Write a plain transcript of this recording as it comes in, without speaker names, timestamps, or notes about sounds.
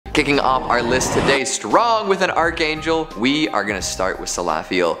Kicking off our list today strong with an archangel, we are going to start with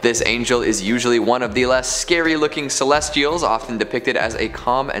Salafiel. This angel is usually one of the less scary looking celestials, often depicted as a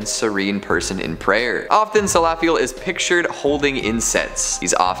calm and serene person in prayer. Often Salafiel is pictured holding incense.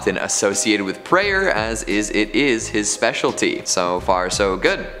 He's often associated with prayer, as it is his specialty. So far so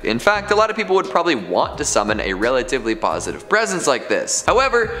good. In fact, a lot of people would probably want to summon a relatively positive presence like this.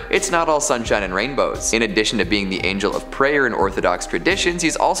 However, it's not all sunshine and rainbows. In addition to being the angel of prayer in Orthodox traditions,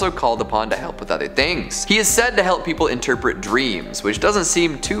 he's also called upon to help with other things. He is said to help people interpret dreams, which doesn't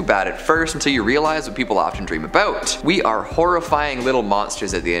seem too bad at first until you realize what people often dream about. We are horrifying little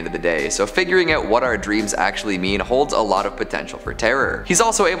monsters at the end of the day, so figuring out what our dreams actually mean holds a lot of potential for terror. He's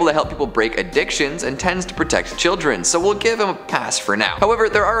also able to help people break addictions and tends to protect children, so we'll give him a pass for now. However,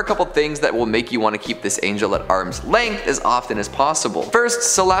 there are a couple things that will make you want to keep this angel at arm's length as often as possible. First,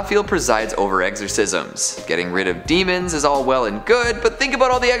 Salafiel presides over exorcisms. Getting rid of demons is all well and good, but think about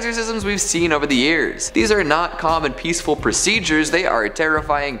all the exorcisms we've seen over the years. These are not calm and peaceful procedures, they are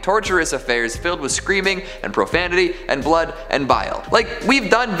terrifying, torturous affairs filled with screaming and profanity and blood and bile. Like, we've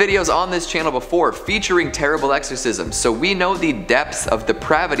done videos on this channel before featuring terrible exorcisms, so we know the depths of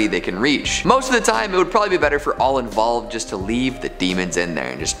depravity they can reach. Most of the time, it would probably be better for all involved just to leave the demons in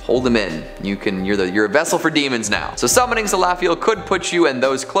there and just hold them in. You're a vessel for demons now. So summoning Salafiel could put you and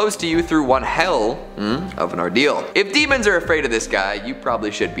those close to you through one hell of an ordeal. If demons are afraid of this guy, you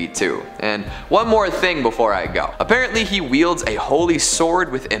probably should be too. And one more thing before I go. Apparently he wields a holy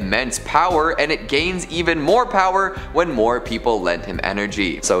sword with immense power, and it gains even more power when more people lend him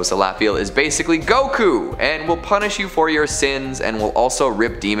energy. So Salafiel is basically Goku, and will punish you for your sins, and will also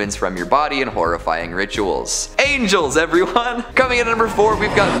rip demons from your body in horrifying rituals. Angels, everyone! Coming in at number 4,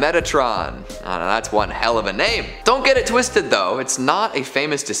 we've got Metatron. Oh, now that's one hell of a name. Don't get it twisted though, it's not a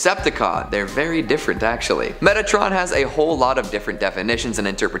famous Decepticon. They're very different actually. Metatron has a whole lot of different definitions and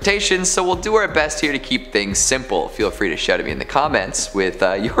interpretations, so we'll do our best here to keep things simple. Feel free to shout at me in the comments with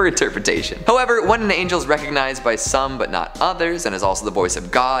your interpretation. However, when an angel is recognized by some but not others, and is also the voice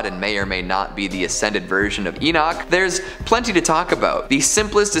of God and may or may not be the ascended version of Enoch, there's plenty to talk about. The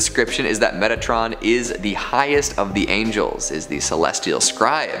simplest description is that Metatron is the highest of the angels, is the celestial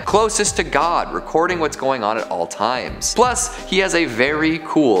scribe, closest to God, recording what's going on at all times. Plus, he has a very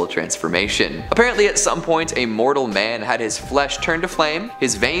cool transformation. Apparently at some point a mortal man had his flesh turned to flame,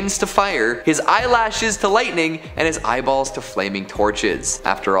 his veins to fire, his eyelashes to lightning, and his eyeballs to flaming torches.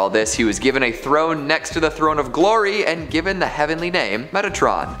 After all this, he was given a throne next to the throne of glory and given the heavenly name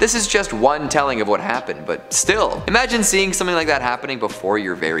Metatron. This is just one telling of what happened, but still, imagine seeing something like that happening before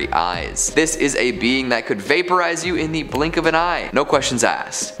your very eyes. This is a being that could vaporize you in the blink of an eye. No questions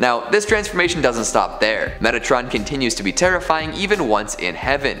asked. Now, this transformation doesn't stop there. Metatron continues to be terrifying even once in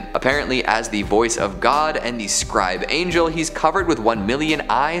heaven. Apparently, as the voice of God and the scribe angel, he's covered with 1 million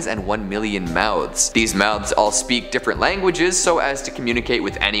eyes and 1 million mouths. These mouths all speak different languages so as to communicate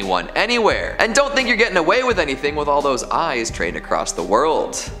with anyone, anywhere. And don't think you're getting away with anything with all those eyes trained across the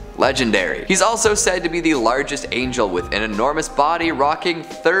world. Legendary. He's also said to be the largest angel with an enormous body rocking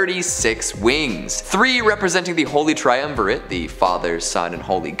 36 wings. 3 representing the Holy Triumvirate, the Father, Son, and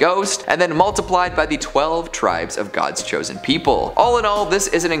Holy Ghost, and then multiplied by the 12 tribes of God's chosen people. All in all, this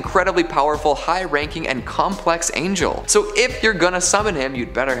is an incredibly powerful, high-ranking, and complex angel. So if you're gonna summon him,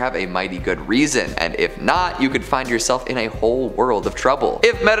 you'd better have a mighty good reason, and if not, you could find yourself in a whole world of trouble.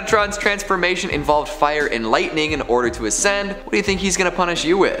 If Metatron's transformation involved fire and lightning in order to ascend, what do you think he's gonna punish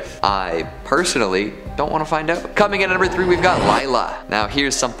you with? I personally don't want to find out. Coming in at number 3, we've got Lila. Now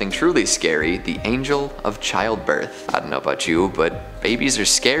here's something truly scary, the angel of childbirth. I don't know about you, but babies are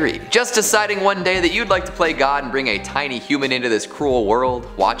scary. Just deciding one day that you'd like to play God and bring a tiny human into this cruel world,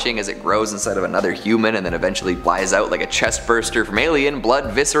 watching as it grows inside of another human and then eventually flies out like a chest burster from Alien,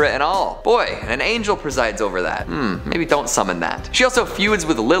 blood, viscera, and all. Boy, an angel presides over that. Maybe don't summon that. She also feuds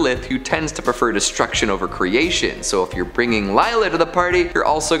with Lilith, who tends to prefer destruction over creation, so if you're bringing Lila to the party, you're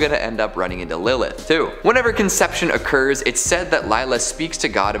also gonna end up running into Lilith too. Whenever conception occurs, it's said that Lila speaks to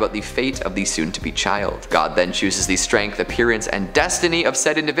God about the fate of the soon-to-be child. God then chooses the strength, appearance, and destiny of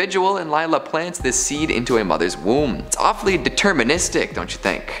said individual, and Lila plants this seed into a mother's womb. It's awfully deterministic, don't you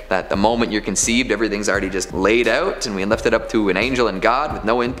think? That the moment you're conceived, everything's already just laid out, and we left it up to an angel and God with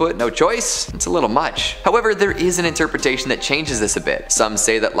no input, no choice? It's a little much. However, there is an interpretation that changes this a bit. Some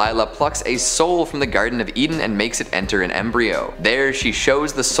say that Lila plucks a soul from the Garden of Eden and makes it enter an embryo. There, she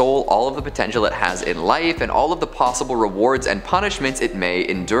shows the soul all of the potential it has in life and all of the possible rewards and punishments it may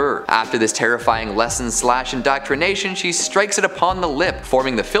endure. After this terrifying lesson/indoctrination, she strikes it upon the lip,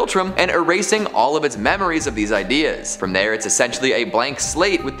 forming the philtrum and erasing all of its memories of these ideas. From there, it's essentially a blank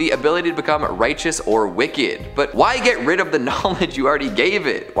slate with the ability to become righteous or wicked. But why get rid of the knowledge you already gave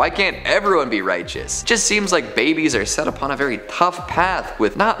it? Why can't everyone be righteous? It just seems like babies are set upon a very tough path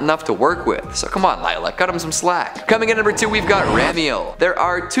with not enough to work with. So come on, Lila, cut them some slack. Coming in number 2, we've got Ramiel. There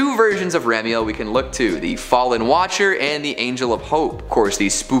are 2 versions of Ramiel we can look to, the Fallen Watcher and the Angel of Hope. Of course, the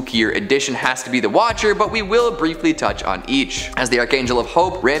spookier edition has to be the Watcher, but we will briefly touch on each. As the Archangel of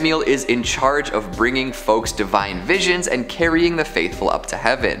Hope, Ramiel is in charge of bringing folks divine visions and carrying the faithful up to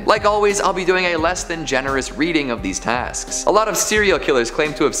heaven. Like always, I'll be doing a less than generous reading of these tasks. A lot of serial killers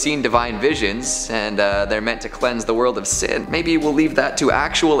claim to have seen divine visions, and they're meant to cleanse the world of sin. Maybe we'll leave that to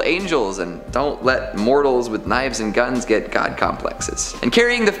actual angels and don't let mortals with knives and guns get god complexes. And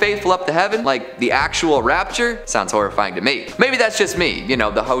carrying the faithful up to heaven, like the actual rapture, sounds horrifying to me. Maybe that's just me, you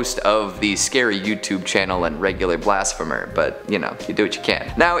know, the host of the scary YouTube channel and regular blasphemer, but you know, you do what you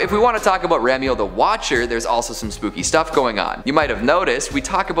can. Now, if we want to talk about Ramiel the Watcher, there's also some spooky stuff going on. You might have noticed, we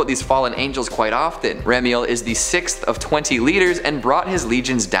talk about these fallen angels quite often. Ramiel is the 6th of 20 leaders and brought his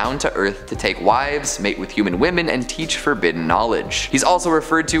legions down to earth to take wives, mate with human women, and teach forbidden knowledge. He's also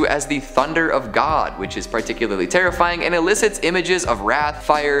referred to as the Thunder of God, which is particularly terrifying and elicits images of wrath,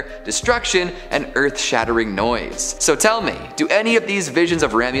 fire, destruction, and earth-shattering noise. So tell me, do any of these visions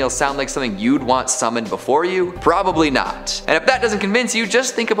of Ramiel sound like something you'd want summoned before you? Probably not. And if that doesn't convince you,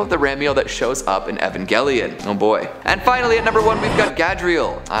 just think about the Ramiel that shows up in Evangelion. Oh boy. And finally, at number 1, we've got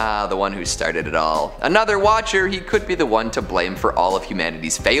Gadriel. The one who started it all. Another Watcher, he could be the one to blame for all of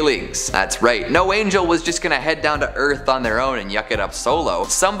humanity's failings. That's right, no angel was just gonna head down to Earth on their own and yuck it up solo.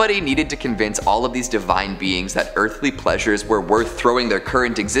 Somebody needed to convince all of these divine beings that earthly pleasures were worth throwing their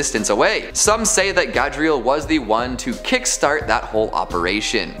current existence away. Some say that Gadriel was the one to kickstart that whole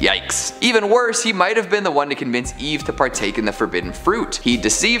operation. Yikes. Even worse, he might have been the one to convince Eve to partake in the forbidden fruit. He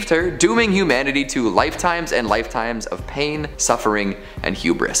deceived her, dooming humanity to lifetimes and lifetimes of pain, suffering, and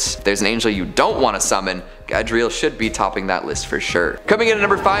hubris. If there's an angel you don't want to summon, Gadriel should be topping that list for sure. Coming in at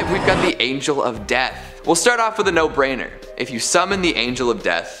number 5, we've got the Angel of Death. We'll start off with a no-brainer. If you summon the Angel of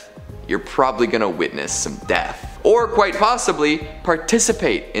Death, you're probably gonna witness some death. Or quite possibly,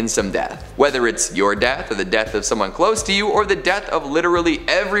 participate in some death. Whether it's your death or the death of someone close to you or the death of literally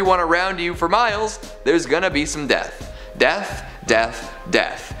everyone around you for miles, there's gonna be some death. Death, death,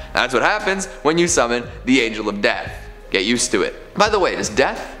 death. That's what happens when you summon the Angel of Death. Get used to it. By the way, does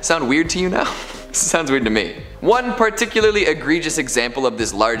death sound weird to you now? Sounds weird to me. One particularly egregious example of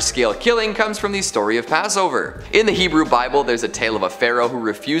this large-scale killing comes from the story of Passover. In the Hebrew Bible, there's a tale of a pharaoh who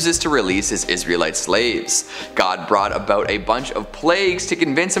refuses to release his Israelite slaves. God brought about a bunch of plagues to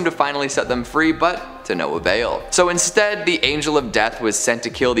convince him to finally set them free, but to no avail. So instead, the Angel of Death was sent to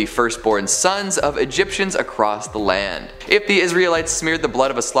kill the firstborn sons of Egyptians across the land. If the Israelites smeared the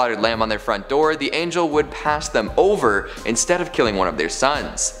blood of a slaughtered lamb on their front door, the angel would pass them over instead of killing one of their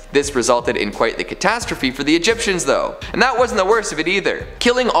sons. This resulted in quite the catastrophe for the Egyptians though. And that wasn't the worst of it either.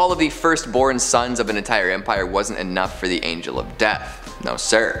 Killing all of the firstborn sons of an entire empire wasn't enough for the Angel of Death. No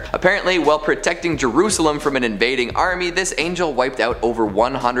sir. Apparently, while protecting Jerusalem from an invading army, this angel wiped out over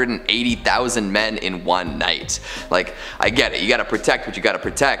 180,000 men in one night. Like, I get it, you gotta protect what you gotta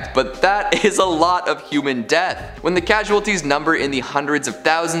protect, but that is a lot of human death. When the casualties number in the hundreds of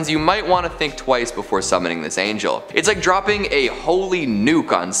thousands, you might want to think twice before summoning this angel. It's like dropping a holy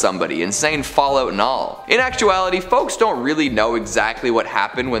nuke on somebody, insane fallout and all. In actuality, folks don't really know exactly what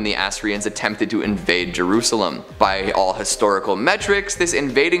happened when the Assyrians attempted to invade Jerusalem. By all historical metrics, this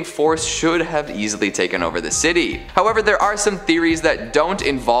invading force should have easily taken over the city. However, there are some theories that don't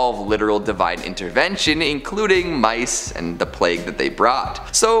involve literal divine intervention, including mice and the plague that they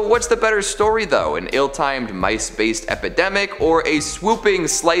brought. So what's the better story though, an ill-timed mice-based epidemic or a swooping,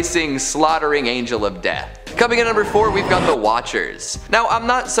 slicing, slaughtering angel of death? Coming in number 4, we've got the Watchers. Now, I'm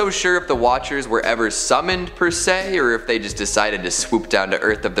not so sure if the Watchers were ever summoned per se, or if they just decided to swoop down to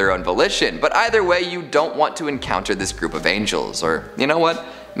Earth of their own volition, but either way, you don't want to encounter this group of angels, or you know what?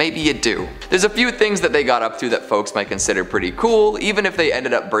 Maybe you do. There's a few things that they got up to that folks might consider pretty cool, even if they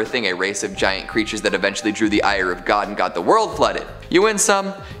ended up birthing a race of giant creatures that eventually drew the ire of God and got the world flooded. You win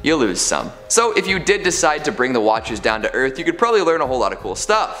some, you lose some. So if you did decide to bring the Watchers down to Earth, you could probably learn a whole lot of cool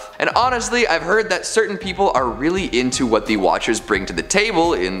stuff. And honestly, I've heard that certain people are really into what the Watchers bring to the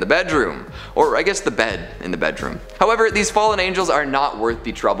table in the bedroom. Or I guess the bed in the bedroom. However, these fallen angels are not worth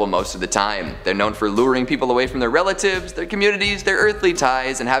the trouble most of the time. They're known for luring people away from their relatives, their communities, their earthly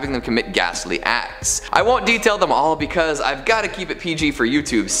ties, and having them commit ghastly acts. I won't detail them all because I've got to keep it PG for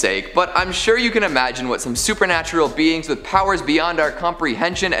YouTube's sake, but I'm sure you can imagine what some supernatural beings with powers beyond our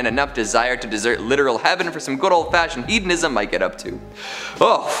comprehension and enough desire to desert literal heaven for some good old-fashioned hedonism might get up to.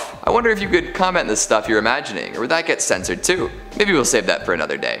 Oh, I wonder if you could comment this stuff you're imagining, or would that get censored too? Maybe we'll save that for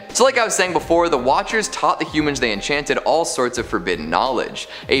another day. So like I was saying before, the Watchers taught the humans they enchanted all sorts of forbidden knowledge.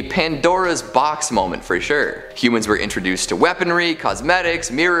 A Pandora's box moment for sure. Humans were introduced to weaponry, cosmetics,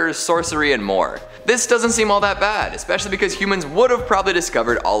 mirrors, sorcery, and more. This doesn't seem all that bad, especially because humans would have probably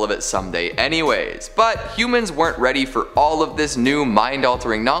discovered all of it someday anyways. But humans weren't ready for all of this new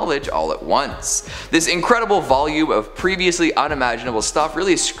mind-altering knowledge all at once. This incredible volume of previously unimaginable stuff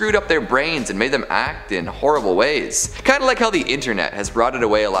really screwed up their brains and made them act in horrible ways. Kinda like how the internet has rotted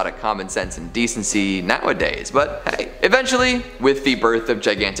away a lot of common sense and decency nowadays, but hey. Eventually, with the birth of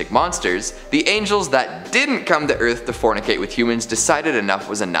gigantic monsters, the angels that didn't come to Earth to fornicate with humans decided enough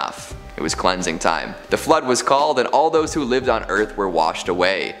was enough. It was cleansing time. The flood was called and all those who lived on Earth were washed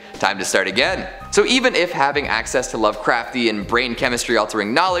away. Time to start again. So even if having access to Lovecrafty and brain chemistry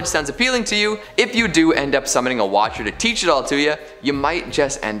altering knowledge sounds appealing to you, if you do end up summoning a Watcher to teach it all to you, you might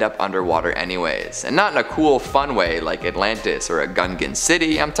just end up underwater anyways. And not in a cool fun way like Atlantis or a Gungan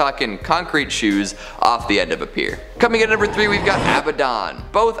city, I'm talking concrete shoes off the end of a pier. Coming in at number 3, we've got Abaddon.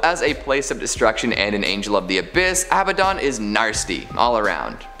 Both as a place of destruction and an angel of the abyss, Abaddon is nasty all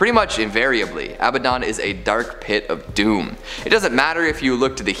around. Pretty much invariably, Abaddon is a dark pit of doom. It doesn't matter if you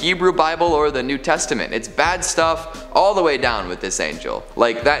look to the Hebrew Bible or the New Testament, it's bad stuff all the way down with this angel.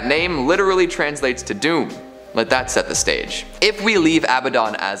 Like, that name literally translates to doom. Let that set the stage. If we leave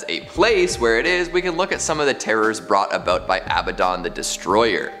Abaddon as a place where it is, we can look at some of the terrors brought about by Abaddon the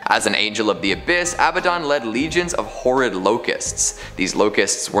Destroyer. As an angel of the abyss, Abaddon led legions of horrid locusts. These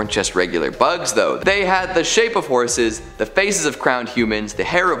locusts weren't just regular bugs though. They had the shape of horses, the faces of crowned humans, the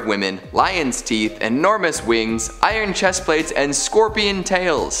hair of women, lion's teeth, enormous wings, iron chest plates, and scorpion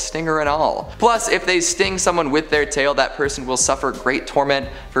tails, stinger and all. Plus, if they sting someone with their tail, that person will suffer great torment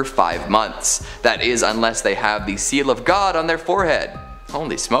for 5 months. That is, unless they have the seal of God on their forehead.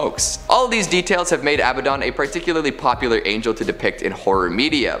 Holy smokes. All of these details have made Abaddon a particularly popular angel to depict in horror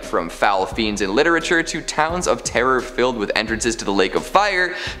media, from foul fiends in literature to towns of terror filled with entrances to the Lake of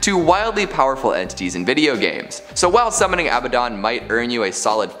Fire to wildly powerful entities in video games. So while summoning Abaddon might earn you a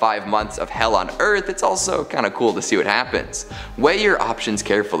solid 5 months of hell on earth, it's also kinda cool to see what happens. Weigh your options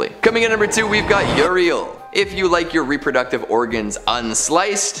carefully. Coming in number 2, we've got Uriel. If you like your reproductive organs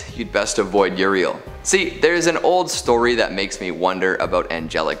unsliced, you'd best avoid Uriel. See, there's an old story that makes me wonder about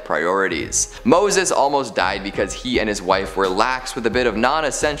angelic priorities. Moses almost died because he and his wife were lax with a bit of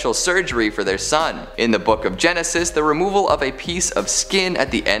non-essential surgery for their son. In the book of Genesis, the removal of a piece of skin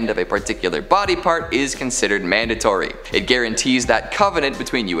at the end of a particular body part is considered mandatory. It guarantees that covenant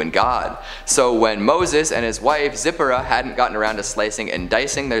between you and God. So when Moses and his wife Zipporah hadn't gotten around to slicing and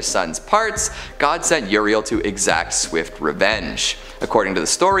dicing their son's parts, God sent Uriel to exact swift revenge. According to the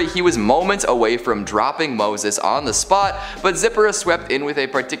story, he was moments away from dropping Moses on the spot, but Zipporah swept in with a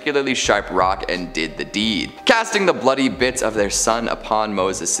particularly sharp rock and did the deed. Casting the bloody bits of their son upon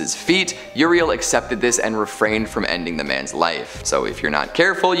Moses' feet, Uriel accepted this and refrained from ending the man's life. So if you're not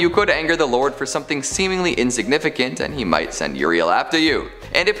careful, you could anger the Lord for something seemingly insignificant and he might send Uriel after you.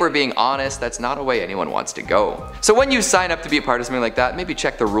 And if we're being honest, that's not a way anyone wants to go. So when you sign up to be a part of something like that, maybe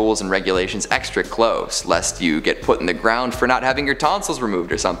check the rules and regulations extra close, lest you get put in the ground for not having your tonsils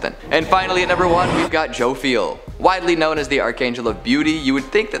removed or something. And finally at number 1, we've got Jophiel. Widely known as the Archangel of Beauty, you would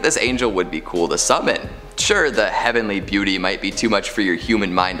think that this angel would be cool to summon. Sure, the heavenly beauty might be too much for your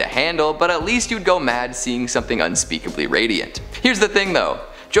human mind to handle, but at least you'd go mad seeing something unspeakably radiant. Here's the thing though,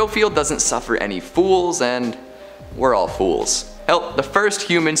 Jophiel doesn't suffer any fools, and we're all fools. Hell, the first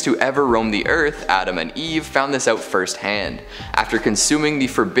humans to ever roam the earth, Adam and Eve, found this out firsthand. After consuming the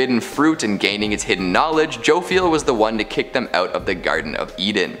forbidden fruit and gaining its hidden knowledge, Jophiel was the one to kick them out of the Garden of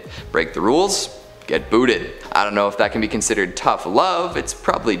Eden. Break the rules? Get booted. I don't know if that can be considered tough love, it's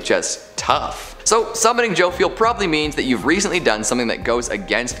probably just tough. So summoning Jophiel probably means that you've recently done something that goes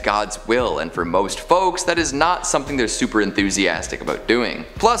against God's will, and for most folks that is not something they're super enthusiastic about doing.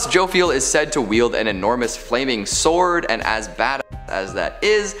 Plus, Jophiel is said to wield an enormous flaming sword, and as bad as that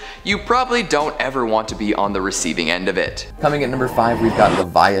is, you probably don't ever want to be on the receiving end of it. Coming at number 5, we've got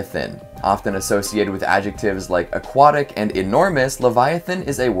Leviathan. Often associated with adjectives like aquatic and enormous, Leviathan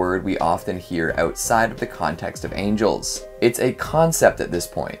is a word we often hear outside of the context of angels. It's a concept at this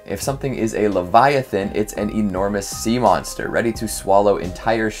point. If something is a Leviathan, it's an enormous sea monster, ready to swallow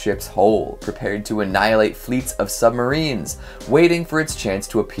entire ships whole, prepared to annihilate fleets of submarines, waiting for its chance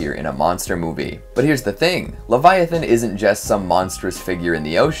to appear in a monster movie. But here's the thing, Leviathan isn't just some monstrous figure in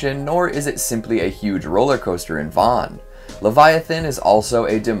the ocean, nor is it simply a huge roller coaster in Vaughn. Leviathan is also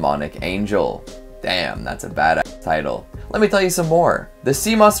a demonic angel. Damn, that's a badass title. Let me tell you some more. The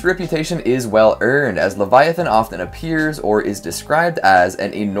sea monster reputation is well earned, as Leviathan often appears or is described as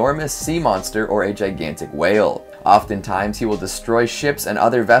an enormous sea monster or a gigantic whale. Oftentimes he will destroy ships and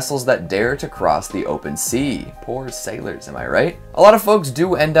other vessels that dare to cross the open sea. Poor sailors, am I right? A lot of folks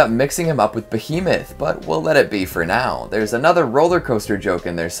do end up mixing him up with Behemoth, but we'll let it be for now. There's another roller coaster joke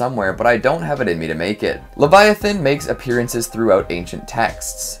in there somewhere, but I don't have it in me to make it. Leviathan makes appearances throughout ancient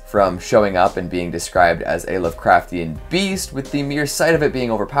texts, from showing up and being described as a Lovecraftian beast with the mere sight of it being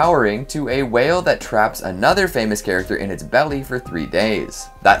overpowering, to a whale that traps another famous character in its belly for 3 days.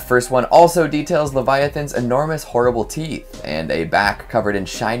 That first one also details Leviathan's enormous horrible teeth, and a back covered in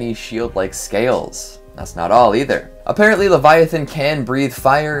shiny shield-like scales. That's not all either. Apparently Leviathan can breathe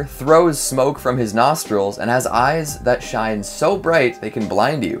fire, throws smoke from his nostrils, and has eyes that shine so bright they can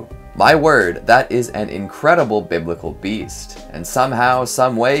blind you. My word, that is an incredible biblical beast. And somehow,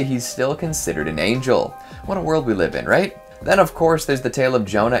 some way, he's still considered an angel. What a world we live in, right? Then of course there's the tale of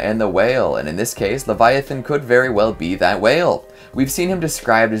Jonah and the whale, and in this case, Leviathan could very well be that whale. We've seen him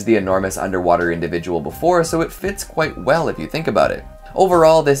described as the enormous underwater individual before, so it fits quite well if you think about it.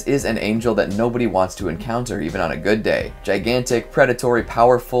 Overall, this is an angel that nobody wants to encounter, even on a good day. Gigantic, predatory,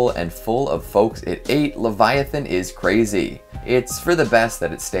 powerful, and full of folks it ate, Leviathan is crazy. It's for the best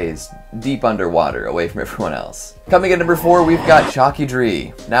that it stays deep underwater, away from everyone else. Coming at number 4, we've got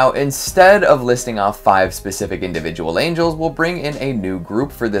Chalky. Now, instead of listing off 5 specific individual angels, we'll bring in a new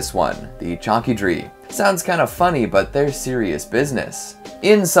group for this one, the Chalky. Sounds kind of funny, but they're serious business.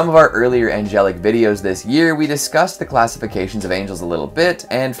 In some of our earlier angelic videos this year, we discussed the classifications of angels a little bit,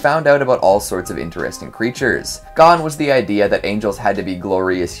 and found out about all sorts of interesting creatures. Gone was the idea that angels had to be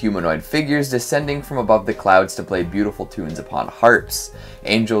glorious humanoid figures descending from above the clouds to play beautiful tunes upon harps.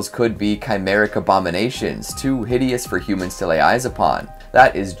 Angels could be chimeric abominations, too hideous for humans to lay eyes upon.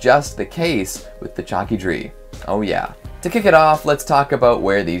 That is just the case with the Chalky. Oh yeah. To kick it off, let's talk about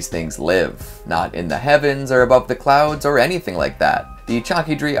where these things live. Not in the heavens or above the clouds or anything like that. The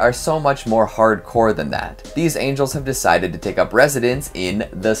Chalky are so much more hardcore than that. These angels have decided to take up residence in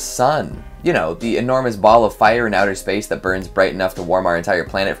the sun. You know, the enormous ball of fire in outer space that burns bright enough to warm our entire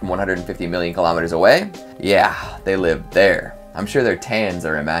planet from 150 million kilometers away? Yeah, they live there. I'm sure their tans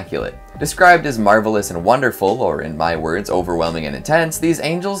are immaculate. Described as marvelous and wonderful, or in my words, overwhelming and intense, these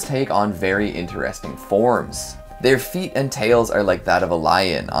angels take on very interesting forms. Their feet and tails are like that of a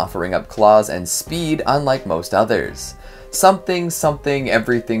lion, offering up claws and speed unlike most others. Something,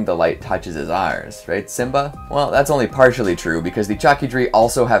 everything the light touches is ours, right, Simba? Well, that's only partially true, because the Chalky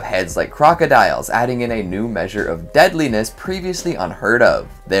also have heads like crocodiles, adding in a new measure of deadliness previously unheard of.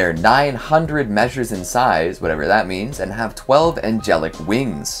 They're 900 measures in size, whatever that means, and have 12 angelic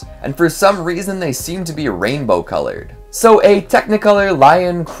wings. And for some reason, they seem to be rainbow colored. So a Technicolor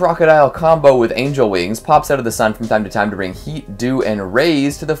lion-crocodile combo with angel wings pops out of the sun from time to time to bring heat, dew, and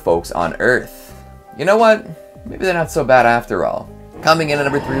rays to the folks on Earth. You know what? Maybe they're not so bad after all. Coming in at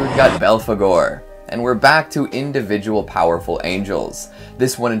number 3, we've got Belphegor. And we're back to individual powerful angels.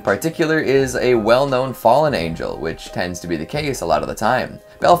 This one in particular is a well-known fallen angel, which tends to be the case a lot of the time.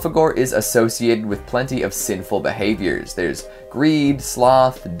 Belphegor is associated with plenty of sinful behaviors. There's greed,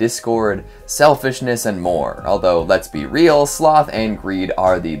 sloth, discord, selfishness, and more. Although, let's be real, sloth and greed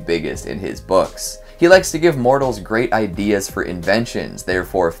are the biggest in his books. He likes to give mortals great ideas for inventions,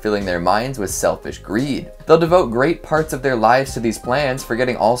 therefore filling their minds with selfish greed. They'll devote great parts of their lives to these plans,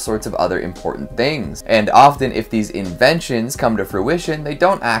 forgetting all sorts of other important things. And often, if these inventions come to fruition, they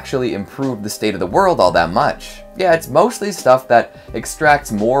don't actually improve the state of the world all that much. Yeah, it's mostly stuff that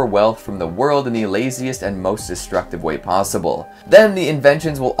extracts more wealth from the world in the laziest and most destructive way possible. Then the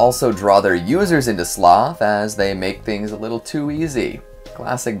inventions will also draw their users into sloth, as they make things a little too easy.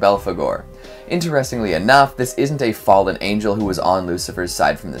 Classic Belphegor. Interestingly enough, this isn't a fallen angel who was on Lucifer's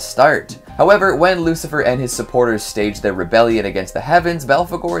side from the start. However, when Lucifer and his supporters staged their rebellion against the heavens,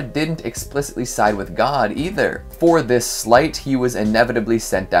 Belphegor didn't explicitly side with God either. For this slight, he was inevitably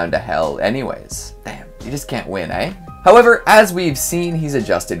sent down to hell anyways. Damn, you just can't win, eh? However, as we've seen, he's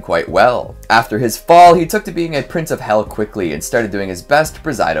adjusted quite well. After his fall, he took to being a prince of hell quickly and started doing his best to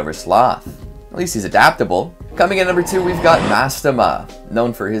preside over sloth. At least he's adaptable. Coming in number 2, we've got Mastema.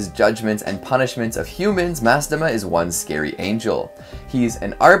 Known for his judgments and punishments of humans, Mastema is one scary angel. He's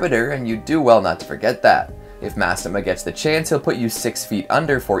an arbiter, and you do well not to forget that. If Mastema gets the chance, he'll put you 6 feet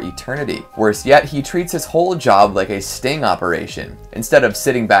under for eternity. Worse yet, he treats his whole job like a sting operation. Instead of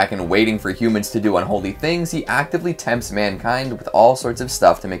sitting back and waiting for humans to do unholy things, he actively tempts mankind with all sorts of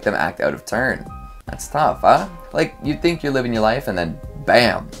stuff to make them act out of turn. That's tough, huh? Like, you'd think you're living your life and then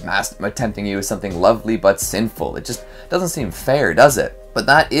bam, Mastema tempting you with something lovely but sinful. It just doesn't seem fair, does it? But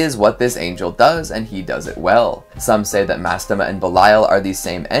that is what this angel does, and he does it well. Some say that Mastema and Belial are the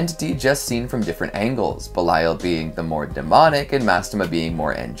same entity, just seen from different angles, Belial being the more demonic and Mastema being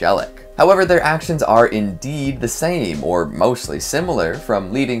more angelic. However, their actions are indeed the same, or mostly similar,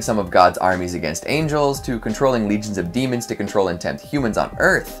 from leading some of God's armies against angels, to controlling legions of demons to control and tempt humans on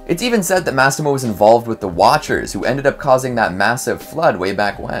Earth. It's even said that Mastema was involved with the Watchers, who ended up causing that massive flood way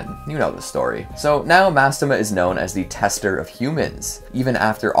back when. You know the story. So now Mastema is known as the tester of humans. Even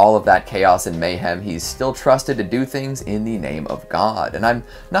after all of that chaos and mayhem, he's still trusted to do things in the name of God. And I'm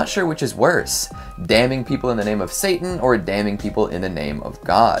not sure which is worse, damning people in the name of Satan or damning people in the name of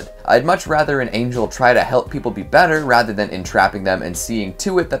God. I'd much rather an angel try to help people be better rather than entrapping them and seeing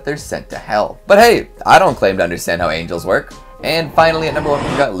to it that they're sent to hell. But hey, I don't claim to understand how angels work. And finally, at number 1,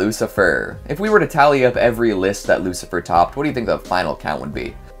 we've got Lucifer. If we were to tally up every list that Lucifer topped, what do you think the final count would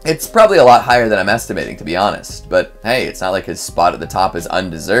be? It's probably a lot higher than I'm estimating, to be honest. But hey, it's not like his spot at the top is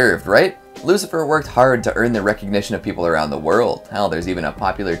undeserved, right? Lucifer worked hard to earn the recognition of people around the world. Hell, there's even a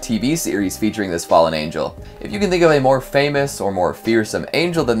popular TV series featuring this fallen angel. If you can think of a more famous or more fearsome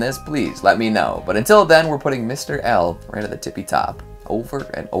angel than this, please let me know. But until then, we're putting Mr. L right at the tippy top, over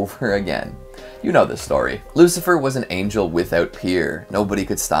and over again. You know the story. Lucifer was an angel without peer. Nobody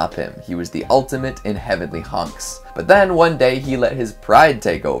could stop him. He was the ultimate in heavenly hunks. But then one day he let his pride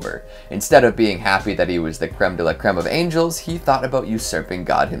take over. Instead of being happy that he was the creme de la creme of angels, he thought about usurping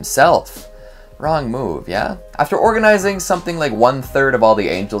God himself. Wrong move, yeah? After organizing something like 1/3 of all the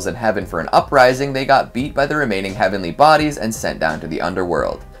angels in heaven for an uprising, they got beat by the remaining heavenly bodies and sent down to the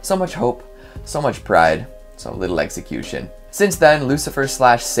underworld. So much hope, so much pride, so little execution. Since then, Lucifer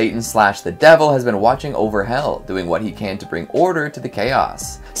slash Satan slash the devil has been watching over hell, doing what he can to bring order to the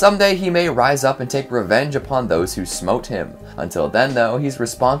chaos. Someday he may rise up and take revenge upon those who smote him. Until then though, he's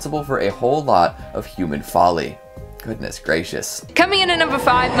responsible for a whole lot of human folly. Goodness gracious. Coming in at number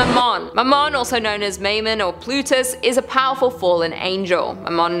 5, Mammon. Mammon, also known as Mammon or Plutus, is a powerful fallen angel.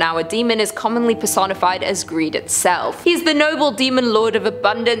 Mammon, now a demon, is commonly personified as greed itself. He's the noble demon lord of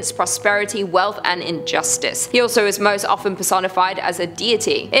abundance, prosperity, wealth, and injustice. He also is most often personified as a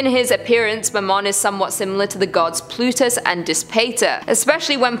deity. In his appearance, Mammon is somewhat similar to the gods Plutus and Dispater,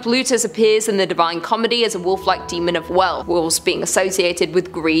 especially when Plutus appears in the Divine Comedy as a wolf-like demon of wealth, wolves being associated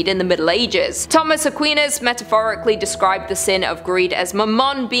with greed in the Middle Ages. Thomas Aquinas metaphorically described the sin of greed as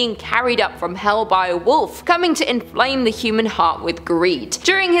Mammon being carried up from hell by a wolf, coming to inflame the human heart with greed.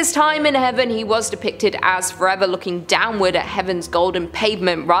 During his time in heaven, he was depicted as forever looking downward at heaven's golden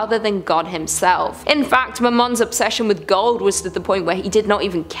pavement rather than God himself. In fact, Mammon's obsession with gold was to the point where he did not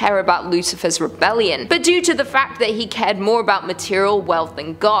even care about Lucifer's rebellion, but due to the fact that he cared more about material wealth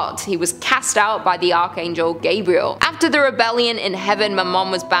than God, he was cast out by the archangel Gabriel. After the rebellion in heaven,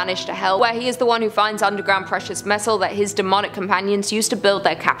 Mammon was banished to hell, where he is the one who finds underground precious metal that his demonic companions used to build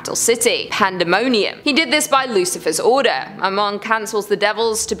their capital city, Pandemonium. He did this by Lucifer's order. Mammon cancels the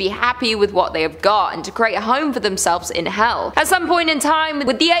devils to be happy with what they have got and to create a home for themselves in hell. At some point in time,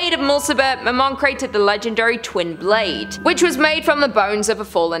 with the aid of Mulciber, Mammon created the legendary Twin Blade, which was made from the bones of a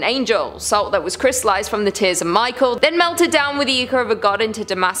fallen angel, salt that was crystallized from the tears of Michael, then melted down with the ichor of a god into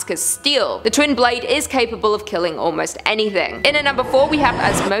Damascus steel. The Twin Blade is capable of killing almost anything. In at number 4, we have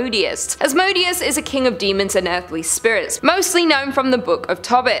Asmodeus. Asmodeus is a king of demons and earthly spirits, mostly known from the Book of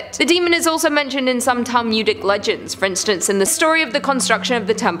Tobit. The demon is also mentioned in some Talmudic legends, for instance in the story of the construction of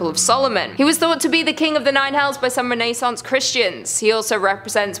the Temple of Solomon. He was thought to be the king of the 9 hells by some Renaissance Christians. He also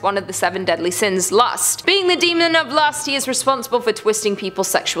represents one of the 7 deadly sins, lust. Being the demon of lust, he is responsible for twisting people's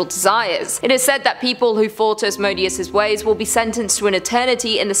sexual desires. It is said that people who fall to Asmodeus' ways will be sentenced to an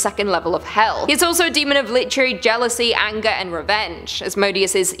eternity in the 2nd level of hell. He is also a demon of lechery, jealousy, anger, and revenge.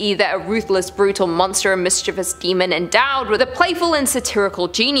 Asmodeus is either a ruthless, brutal monster, a mischievous demon endowed with a playful and satirical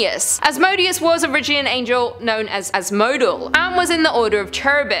genius. Asmodeus was originally an angel known as Asmodal, and was in the order of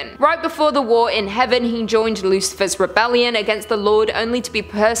cherubim. Right before the war in heaven, he joined Lucifer's rebellion against the Lord, only to be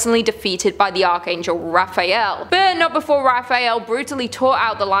personally defeated by the archangel Raphael. But not before Raphael brutally tore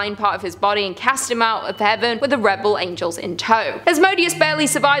out the lion part of his body and cast him out of heaven with the rebel angels in tow. Asmodeus barely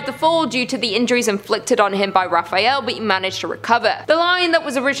survived the fall due to the injuries inflicted on him by Raphael, but he managed to recover. The lion that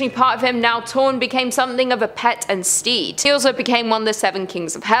was originally part of him, now torn, became something of a pet and steed. He also became one of the 7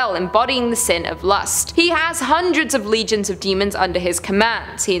 kings of hell, embodying the sin of lust. He has hundreds of legions of demons under his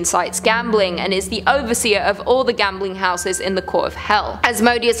command. He incites gambling and is the overseer of all the gambling houses in the court of hell.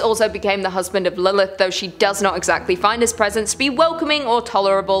 Asmodeus also became the husband of Lilith, though she does not exactly find his presence to be welcoming or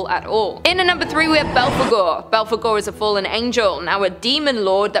tolerable at all. In at number 3 we have Belphegor. Belphegor is a fallen angel, now a demon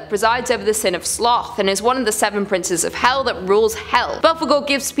lord that presides over the sin of sloth, and is one of the 7 princes of hell that rules hell. Belphegor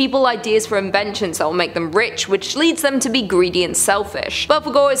gives people ideas for inventions that will make them rich, which leads them to be greedy and selfish.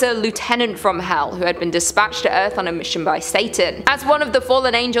 Belphegor is a lieutenant from hell who had been dispatched to earth on a mission by Satan. As one of the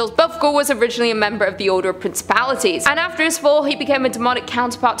fallen angels, Belphegor was originally a member of the Order of Principalities, and after his fall he became a demonic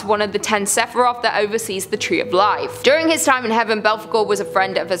counterpart to one of the 10 Sephiroth that oversees the Tree of Life. During his time in heaven, Belphegor was a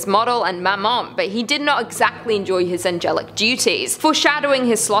friend of Asmodal and Mammon, but he did not exactly enjoy his angelic duties, foreshadowing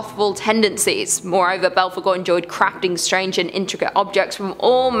his slothful tendencies. Moreover, Belphegor enjoyed crafting strange and intricate objects from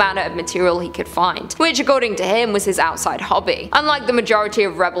all manner of material he could find, which according to him was his outside hobby. Unlike the majority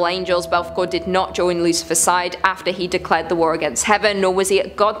of rebel angels, Belphegor did not join Lucifer's side after he declared the war against heaven, nor was he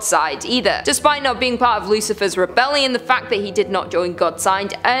at God's side either. Despite not being part of Lucifer's rebellion, the fact that he did not join God's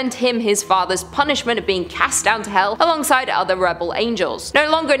side earned him his father's punishment of being cast down to hell alongside other rebel angels. No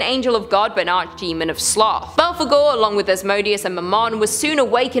longer an angel of God, but an archdemon of sloth. Belphegor, along with Asmodeus and Mammon, was soon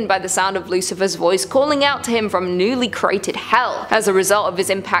awakened by the sound of Lucifer's voice calling out to him from newly created hell as a result of his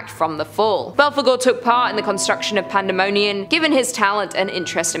impact from the fall. Belphegor took part in the construction of Pandemonium, given his talent and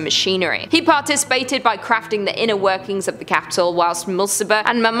interest in machinery. He participated by crafting the inner workings of the capital, whilst Mulciber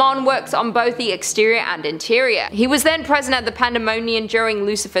and Mammon worked on both the exterior and interior. He was then present at the Pandemonium during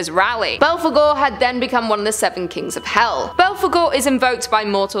Lucifer's rally. Belphegor had then become one of the 7 kings of hell. Belphegor is invoked by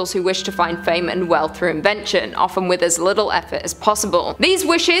mortals who wish to find fame and wealth through invention, often with as little effort as possible. These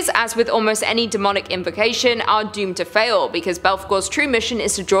wishes, as with almost any demonic invocation, are doomed to fail, because Belphegor's true mission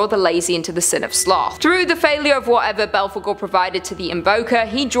is to draw the lazy into the sin of sloth. Through the failure of whatever Belphegor provided to the invoker,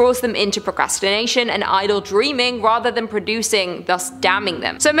 he draws them into procrastination and idle dreaming rather than producing, thus damning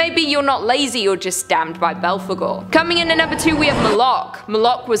them. So maybe you're not lazy, you're just damned by Belphegor. Coming in at number 2 we have Moloch.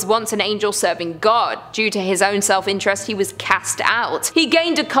 Moloch was once an angel serving God. Due to his own self-interest, he was cast out. He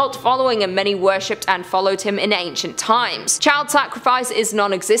gained a cult following and many worshipped and followed him in ancient times. Child sacrifice is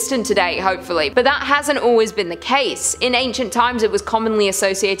non-existent today, hopefully, but that hasn't always been the case. In ancient times it was commonly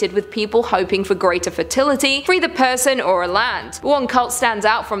associated with people hoping for greater fertility for either person or a land. One cult stands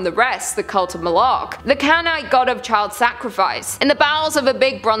out from the rest, the cult of Moloch, the Canaanite god of child sacrifice. In the bowels of a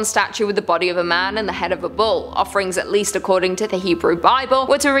big bronze statue with the body of a man and the head of a bull, offerings, at least according to the Hebrew Bible,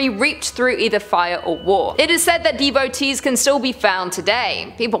 were to be reaped through either fire or war. It is said that devotees can still be found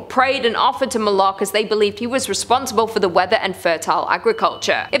today. People prayed and offered to Moloch as they believed he was responsible for the weather and fertile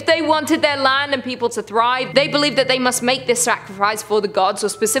agriculture. If they wanted their land and people to thrive, they believed that they must make this sacrifice for the gods, or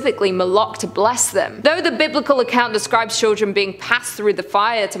specifically Moloch, to bless them. Though the biblical account describes children being passed through the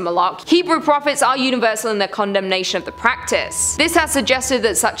fire to Moloch, Hebrew prophets are universal in their condemnation of the practice. This has suggested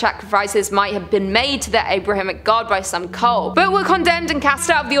that such sacrifices might have been made to the Abrahamic god by some cult, but were condemned and cast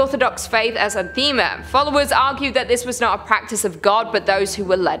out of the Orthodox faith as anathema. Followers argued that this was not a practice of God, but those who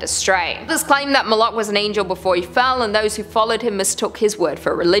were led astray. Others claim that Moloch was an angel before he fell, and those who followed him mistook his word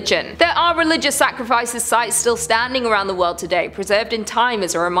for religion. There are religious sacrifices sites still standing around the world today, preserved in time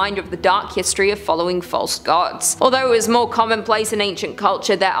as a reminder of the dark history of following false gods. Although it was more commonplace in ancient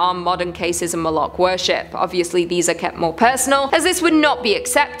culture, there are modern cases of Moloch worship. Obviously these are kept more personal, as this would not be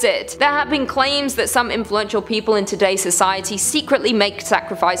accepted. There have been claims that some influential people in today's society secretly make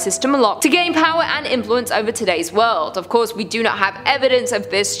sacrifices to Moloch to gain power and influence over today's world. Of course, we do not have evidence of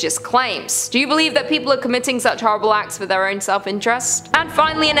this, just claims. Do you believe that people are committing such horrible acts for their own self-interest? And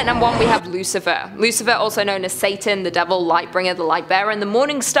finally, in at number 1 we have Lucifer. Lucifer, also known as Satan, the devil, lightbringer, the light bearer, and the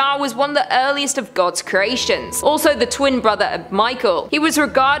morning star, was one of the earliest of God's creations. Also the twin brother of Michael. He was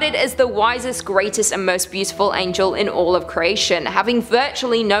regarded as the wisest, greatest, and most beautiful angel in all of creation, having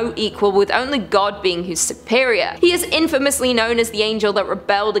virtually no equal, with only God being his superior. He is infamously known as the angel that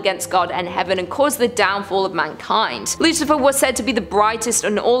rebelled against God and heaven and caused the downfall of mankind. Lucifer was said to be the brightest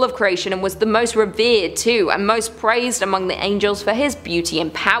in all of creation and was the most revered too, and most praised among the angels for his beauty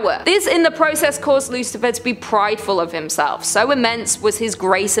and power. This in the process caused Lucifer to be prideful of himself. So immense was his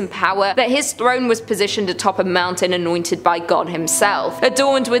grace and power that his throne was positioned atop a mountain anointed by God himself,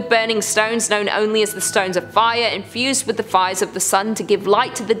 adorned with burning stones known only as the stones of fire, infused with the fires of the sun to give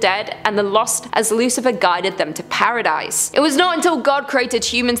light to the dead and the lost as Lucifer guided them to paradise. It was not until God created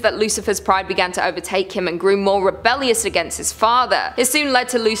humans that Lucifer's pride began to overtake him and grew more rebellious against his father. It soon led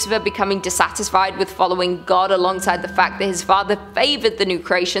to Lucifer becoming dissatisfied with following God alongside the fact that his father favored the new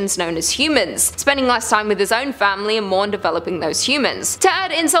creations known as humans, spending less time with his own family and more on developing those humans. To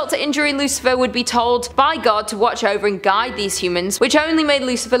add insult to injury, Lucifer would be told by God to watch over and guide these humans, which only made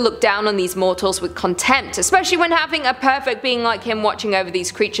Lucifer look down on these mortals with contempt, especially when having a perfect being like him watching over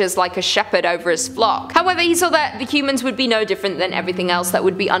these creatures like a shepherd over his flock. However, he saw that the humans would be no different than everything else that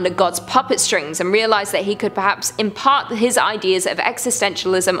would be under God's puppet strings and realized that he could perhaps impart his ideas of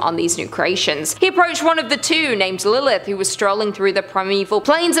existentialism on these new creations. He approached one of the two, named Lilith, who was strolling through the primeval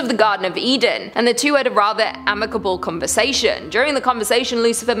plains of the Garden of Eden, and the two had a rather amicable conversation. During the conversation,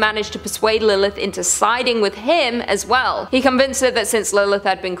 Lucifer managed to persuade Lilith into siding with him as well. He convinced her that since Lilith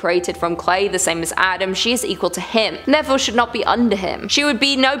had been created from clay, the same as Adam, she is equal to him, and therefore should not be under him. She would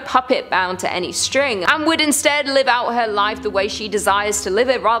be no puppet bound to any string, and would instead live out her life the way she desires to live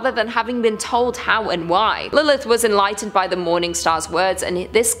it rather than having been told how and why. Lilith was enlightened by the morning star's words,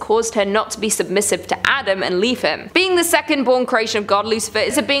 and this caused her not to be submissive to Adam and leave him. Being the second born creation of God, Lucifer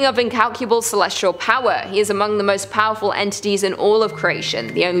is a being of incalculable celestial power. He is among the most powerful entities in all of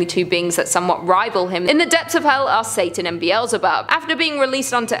creation. The only two beings that somewhat rival him in the depths of hell are Satan and Beelzebub. After being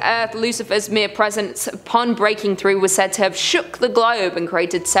released onto Earth, Lucifer's mere presence upon breaking through was said to have shook the globe and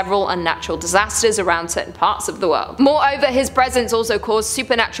created several unnatural disasters around certain parts of the world. Moreover, his presence also caused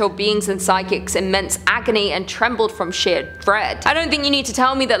supernatural beings and psychics immense agony and trembled from sheer dread. I don't think you need to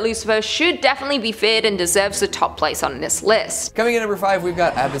tell me that Lucifer should definitely be feared and deserves the top place on this list. Coming in number 5, we've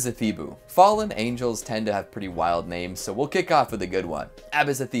got Abizathebu. Fallen angels tend to have pretty wild names, so we'll kick off with a good one.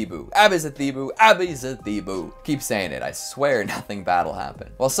 Abizathebu, Abizathebu, Abizathebu. Keep saying it, I swear nothing bad will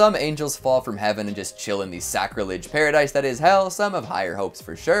happen. While some angels fall from heaven and just chill in the sacrilege paradise that is hell, some have higher hopes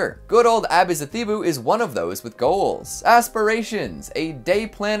for sure. Good old Abizathebu is one of those with goals, aspirations, a day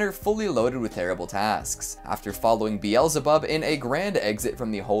planner fully loaded with terrible tasks. After following Beelzebub in a grand exit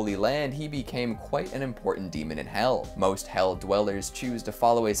from the Holy Land, he became quite an important demon in hell. Most hell dwellers choose to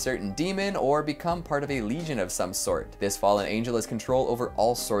follow a certain demon or become part of a legion of some sort. This fallen angel has control over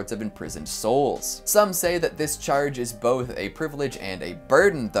all sorts of imprisoned souls. Some say that this charge is both a privilege and a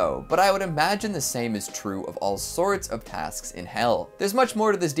burden though, but I would imagine the same is true of all sorts of tasks in hell. There's much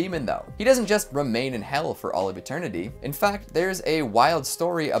more to this demon though. He doesn't just remain in hell for all of eternity. In fact, there's a wild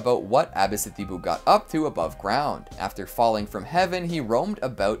story about what Abizathebu got up to above ground. After falling from heaven, he roamed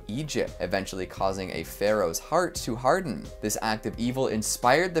about Egypt, eventually causing a pharaoh's heart to harden. This act of evil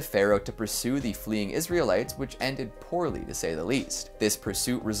inspired the pharaoh to pursue the fleeing Israelites, which ended poorly to say the least. This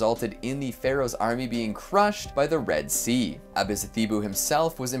pursuit resulted in the pharaoh's army being crushed by the Red Sea. Abizathebu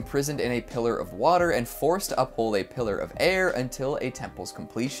himself was imprisoned in a pillar of water and forced to uphold a pillar of air until a temple's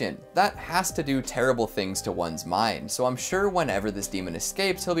completion. That has to do terrible things to one's mind, so I'm sure whenever this demon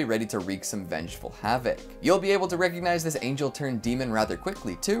escapes, he'll be ready to wreak some vengeful havoc. You'll be able to recognize this angel turned demon rather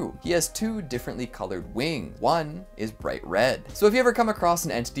quickly too. He has two differently colored wings. One is bright red. So if you ever come across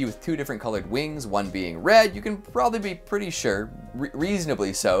an entity with two different colored wings, one being red, you can probably be pretty sure,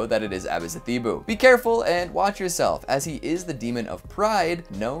 reasonably so, that it is Abizathebu. Be careful and watch yourself, as he is the demon of pride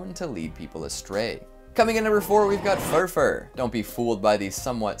known to lead people astray. Coming in number 4, we've got Furfur. Don't be fooled by the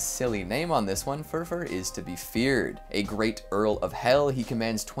somewhat silly name on this one. Furfur is to be feared. A great Earl of Hell, he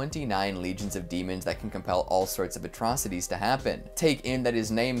commands 29 legions of demons that can compel all sorts of atrocities to happen. Take in that his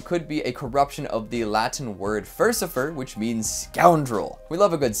name could be a corruption of the Latin word furcifer, which means scoundrel. We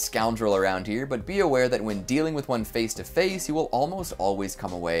love a good scoundrel around here, but be aware that when dealing with one face to face, he will almost always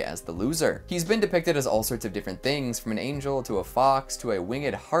come away as the loser. He's been depicted as all sorts of different things, from an angel to a fox to a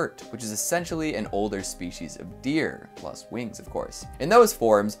winged hart, which is essentially an older species of deer, plus wings of course. In those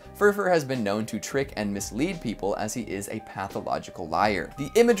forms, Furfur has been known to trick and mislead people, as he is a pathological liar. The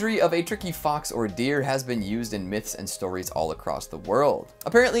imagery of a tricky fox or deer has been used in myths and stories all across the world.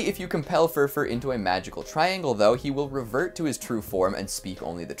 Apparently, if you compel Furfur into a magical triangle though, he will revert to his true form and speak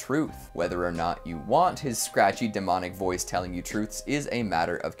only the truth. Whether or not you want his scratchy demonic voice telling you truths is a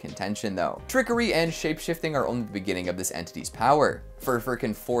matter of contention though. Trickery and shapeshifting are only the beginning of this entity's power. Furfur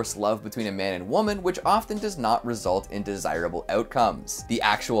can force love between a man and woman, which often does not result in desirable outcomes. The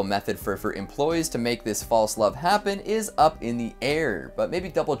actual method Furfur employs to make this false love happen is up in the air, but maybe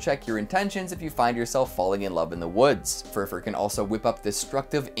double check your intentions if you find yourself falling in love in the woods. Furfur can also whip up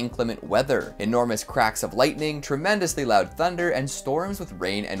destructive inclement weather, enormous cracks of lightning, tremendously loud thunder, and storms with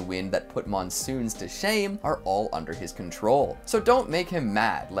rain and wind that put monsoons to shame are all under his control. So don't make him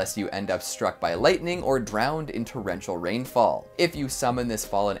mad lest you end up struck by lightning or drowned in torrential rainfall. If you summon this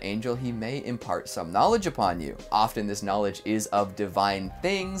fallen angel, he may impart some knowledge upon you. Often this knowledge is of divine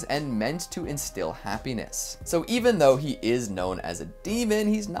things and meant to instill happiness. So even though he is known as a demon,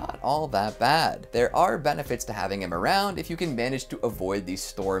 he's not all that bad. There are benefits to having him around if you can manage to avoid these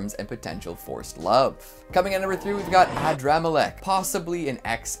storms and potential forced love. Coming at number 3, we've got Adramelech. Possibly an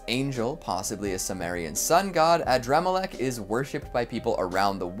ex-angel, possibly a Sumerian sun god, Adramelech is worshipped by people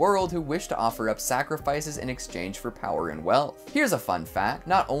around the world who wish to offer up sacrifices in exchange for power and wealth. Here's a fun fact: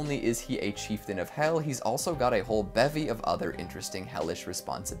 not only is he a chieftain of hell, he's also got a whole bevy of other interesting hellish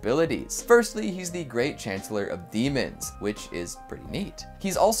responsibilities. Firstly, he's the Great Chancellor of Demons, which is pretty neat.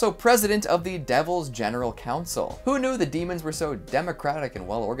 He's also president of the Devil's General Council. Who knew the demons were so democratic and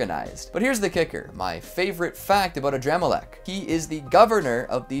well organized? But here's the kicker, my favorite fact about Adramelech. He is the governor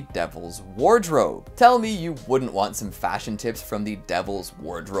of the Devil's Wardrobe. Tell me you wouldn't want some fashion tips from the Devil's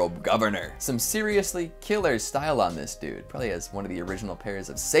Wardrobe governor. Some seriously killer style on this dude. Probably has one of the original pairs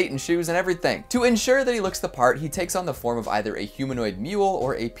of Satan shoes and everything. To ensure that he looks the part, he takes on the form of either a humanoid mule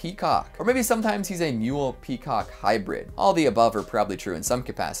or a peacock. Or maybe sometimes he's a mule-peacock hybrid. All the above are probably true in some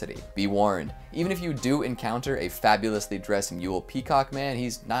capacity. Be warned, even if you do encounter a fabulously dressed mule peacock man,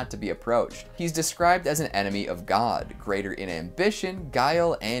 he's not to be approached. He's described as an enemy of God, greater in ambition,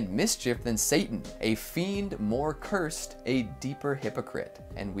 guile, and mischief than Satan, a fiend more cursed, a deeper hypocrite.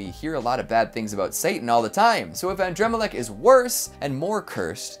 And we hear a lot of bad things about Satan all the time, so if Adramelech is worse and more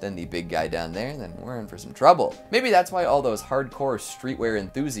cursed than the big guy down there, then we're in for some trouble. Maybe that's why all those hardcore streetwear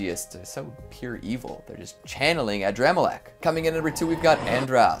enthusiasts are so pure evil. They're just channeling Adramelech. Coming in at number 2, we've got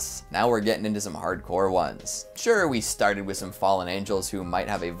Andras. Now we're getting into some hardcore ones. Sure, we started with some fallen angels who might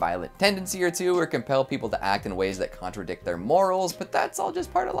have a violent tendency or two or compel people to act in ways that contradict their morals, but that's all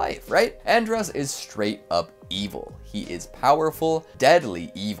just part of life, right? Andras is straight up evil. He is powerful,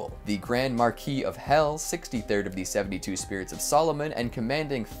 deadly evil. The Grand Marquis of Hell, 63rd of the 72 Spirits of Solomon, and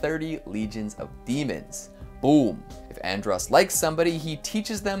commanding 30 legions of demons. Boom. If Andros likes somebody, he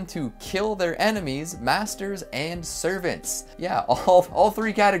teaches them to kill their enemies, masters, and servants. Yeah, all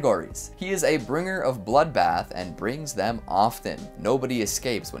 3 categories. He is a bringer of bloodbath and brings them often. Nobody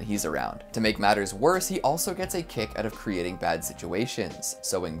escapes when he's around. To make matters worse, he also gets a kick out of creating bad situations.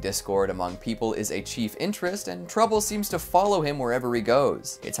 Sowing discord among people is a chief interest, and trouble seems to follow him wherever he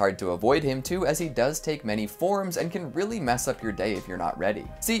goes. It's hard to avoid him too, as he does take many forms and can really mess up your day if you're not ready.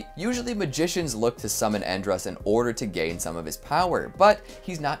 See, usually magicians look to summon Andros in order to gain some of his power, but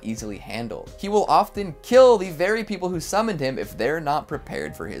he's not easily handled. He will often kill the very people who summoned him if they're not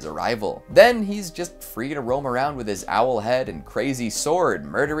prepared for his arrival. Then he's just free to roam around with his owl head and crazy sword,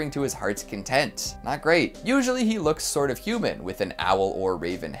 murdering to his heart's content. Not great. Usually he looks sort of human, with an owl or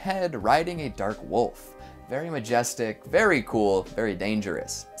raven head riding a dark wolf. Very majestic, very cool, very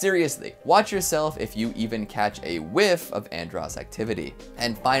dangerous. Seriously, watch yourself if you even catch a whiff of Andros activity.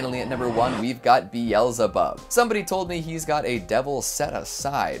 And finally at number 1, we've got Beelzebub. Somebody told me he's got a devil set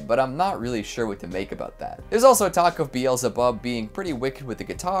aside, but I'm not really sure what to make about that. There's also talk of Beelzebub being pretty wicked with the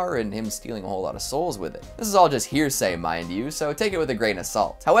guitar and him stealing a whole lot of souls with it. This is all just hearsay, mind you, so take it with a grain of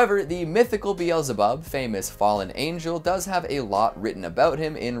salt. However, the mythical Beelzebub, famous fallen angel, does have a lot written about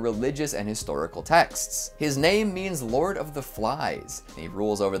him in religious and historical texts. His name means Lord of the Flies, and he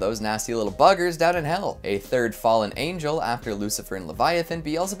rules over those nasty little buggers down in hell. A third fallen angel after Lucifer and Leviathan,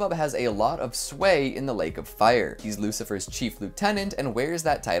 Beelzebub has a lot of sway in the lake of fire. He's Lucifer's chief lieutenant and wears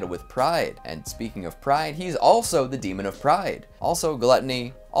that title with pride. And speaking of pride, he's also the demon of pride. Also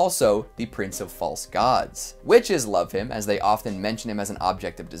gluttony, also the prince of false gods. Witches love him, as they often mention him as an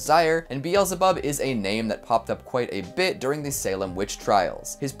object of desire, and Beelzebub is a name that popped up quite a bit during the Salem witch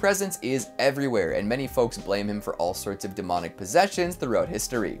trials. His presence is everywhere, and many folks blame him for all sorts of demonic possessions throughout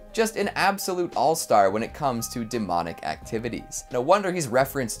history. Just an absolute all-star when it comes to demonic activities. No wonder he's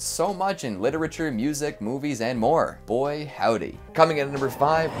referenced so much in literature, music, movies, and more. Boy, howdy. Coming in at number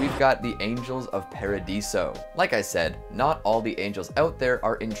 5, we've got the Angels of Paradiso. Like I said, not all the angels out there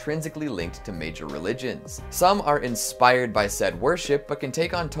are intrinsically linked to major religions. Some are inspired by said worship, but can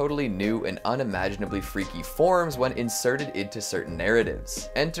take on totally new and unimaginably freaky forms when inserted into certain narratives.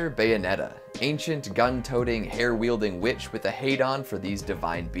 Enter Bayonetta. ancient gun-toting, hair-wielding witch with a hate-on for these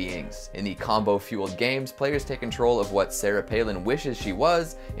divine beings. In the combo-fueled games, players take control of what Sarah Palin wishes she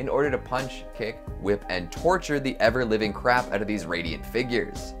was in order to punch, kick, whip, and torture the ever-living crap out of these radiant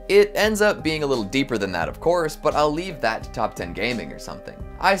figures. It ends up being a little deeper than that, of course, but I'll leave that to Top 10 Gaming or something.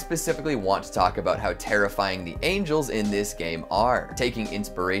 I specifically want to talk about how terrifying the angels in this game are. Taking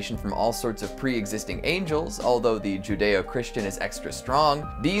inspiration from all sorts of pre-existing angels, although the Judeo-Christian is extra strong,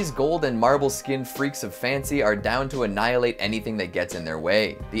 these gold and marble-skinned freaks of fancy are down to annihilate anything that gets in their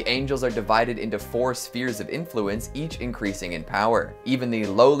way. The angels are divided into 4 spheres of influence, each increasing in power. Even the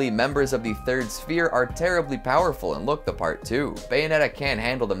lowly members of the 3rd sphere are terribly powerful and look the part too. Bayonetta can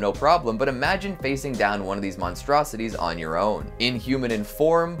handle them no problem, but imagine facing down one of these monstrosities on your own. Inhuman in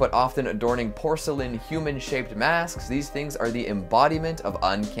form, but often adorning porcelain human-shaped masks, these things are the embodiment of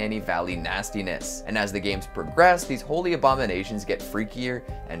uncanny valley nastiness. And as the games progress, these holy abominations get freakier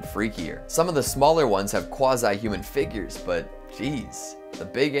and freakier. Some of the smaller ones have quasi-human figures, but geez. The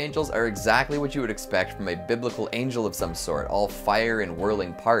big angels are exactly what you would expect from a biblical angel of some sort, all fire and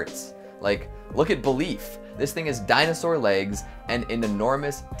whirling parts. Like, look at Belief. This thing has dinosaur legs and an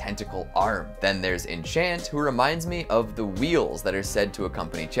enormous tentacle arm. Then there's Enchant, who reminds me of the wheels that are said to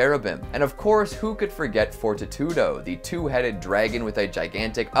accompany cherubim. And of course, who could forget Fortitudo, the 2-headed dragon with a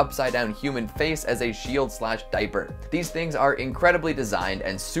gigantic upside-down human face as a shield/diaper. These things are incredibly designed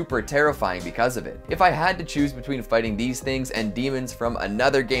and super terrifying because of it. If I had to choose between fighting these things and demons from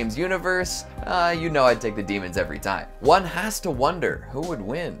another game's universe, you know I'd take the demons every time. One has to wonder, who would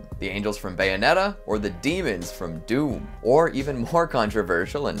win? The angels from Bayonetta or the demons from Doom? Or even more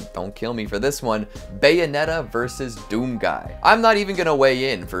controversial, and don't kill me for this one, Bayonetta versus Doom Guy. I'm not even gonna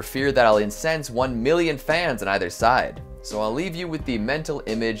weigh in for fear that I'll incense 1 million fans on either side. So I'll leave you with the mental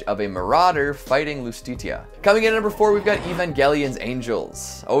image of a marauder fighting Lustitia. Coming in at number 4, we've got Evangelion's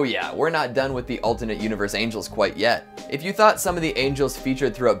Angels. Oh yeah, we're not done with the alternate universe angels quite yet. If you thought some of the angels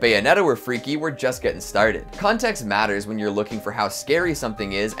featured throughout Bayonetta were freaky, we're just getting started. Context matters when you're looking for how scary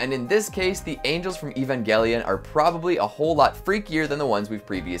something is, and in this case, the angels from Evangelion are probably a whole lot freakier than the ones we've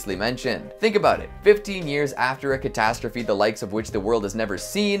previously mentioned. Think about it, 15 years after a catastrophe the likes of which the world has never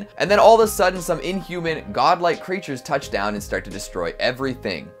seen, and then all of a sudden some inhuman, godlike creatures touch down and start to destroy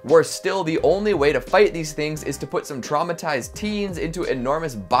everything. Worse still, the only way to fight these things is to put some traumatized teens into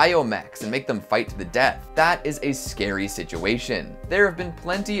enormous biomechs and make them fight to the death. That is a scary situation. There have been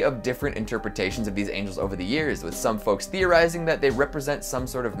plenty of different interpretations of these angels over the years, with some folks theorizing that they represent some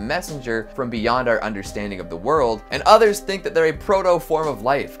sort of messenger from beyond our understanding of the world, and others think that they're a proto-form of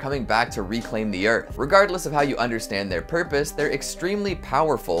life coming back to reclaim the earth. Regardless of how you understand their purpose, they're extremely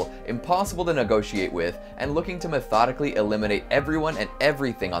powerful, impossible to negotiate with, and looking to methodically eliminate everyone and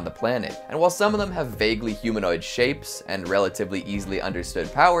everything on the planet. And while some of them have vaguely humanoid shapes and relatively easily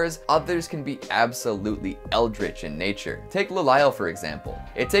understood powers, others can be absolutely eldritch in nature. Take Lilial for example.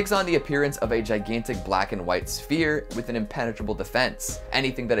 It takes on the appearance of a gigantic black and white sphere with an impenetrable defense.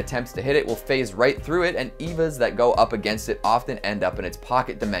 Anything that attempts to hit it will phase right through it, and Evas that go up against it often end up in its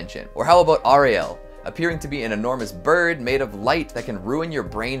pocket dimension. Or how about Ariel? Appearing to be an enormous bird made of light that can ruin your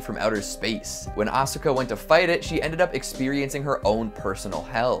brain from outer space. When Asuka went to fight it, she ended up experiencing her own personal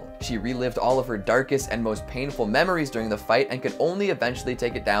hell. She relived all of her darkest and most painful memories during the fight and could only eventually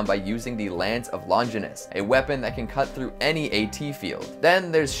take it down by using the Lance of Longinus, a weapon that can cut through any AT field.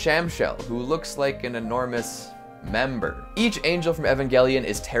 Then there's Shamshel, who looks like an enormous member. Each angel from Evangelion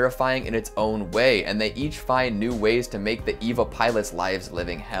is terrifying in its own way, and they each find new ways to make the EVA pilots' lives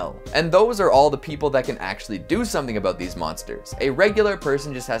living hell. And those are all the people that can actually do something about these monsters. A regular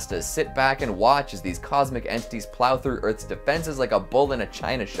person just has to sit back and watch as these cosmic entities plow through Earth's defenses like a bull in a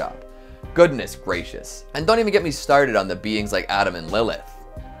china shop. Goodness gracious. And don't even get me started on the beings like Adam and Lilith.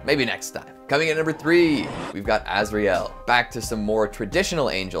 Maybe next time. Coming in at number 3, we've got Azrael. Back to some more traditional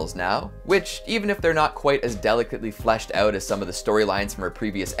angels now, which, even if they're not quite as delicately fleshed out as some of the storylines from our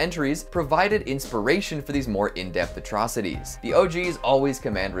previous entries, provided inspiration for these more in-depth atrocities. The OGs always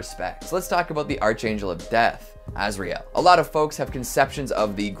command respect. So let's talk about the Archangel of Death, Azrael. A lot of folks have conceptions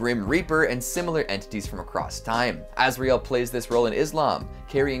of the Grim Reaper and similar entities from across time. Azrael plays this role in Islam,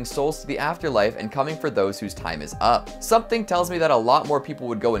 carrying souls to the afterlife and coming for those whose time is up. Something tells me that a lot more people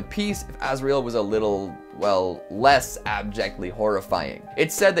would go in peace if Azrael was a little, well, less abjectly horrifying.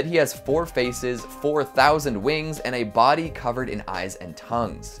 It's said that he has 4 faces, 4,000 wings, and a body covered in eyes and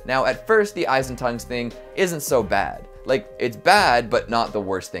tongues. Now, at first, the eyes and tongues thing isn't so bad. Like, it's bad, but not the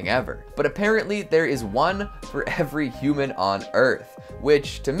worst thing ever. But apparently there is one for every human on Earth,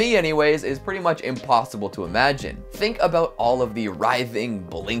 which, to me anyways, is pretty much impossible to imagine. Think about all of the writhing,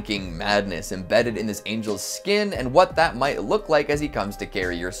 blinking madness embedded in this angel's skin and what that might look like as he comes to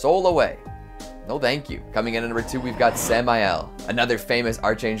carry your soul away. No thank you. Coming in at number 2, we've got Samael. Another famous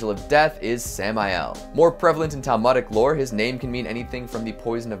archangel of death is Samael. More prevalent in Talmudic lore, his name can mean anything from the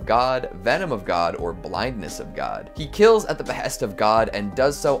poison of God, venom of God, or blindness of God. He kills at the behest of God and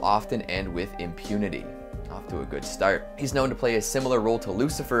does so often and with impunity. Off to a good start. He's known to play a similar role to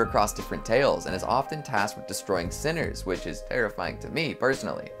Lucifer across different tales and is often tasked with destroying sinners, which is terrifying to me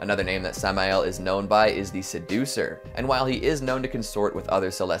personally. Another name that Samael is known by is the Seducer, and while he is known to consort with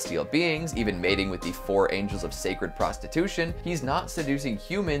other celestial beings, even mating with the 4 angels of sacred prostitution, he's not seducing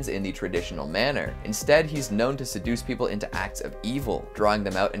humans in the traditional manner. Instead, he's known to seduce people into acts of evil, drawing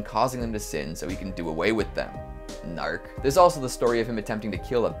them out and causing them to sin so he can do away with them. Narc. There's also the story of him attempting to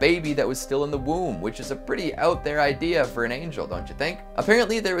kill a baby that was still in the womb, which is a pretty out there idea for an angel, don't you think?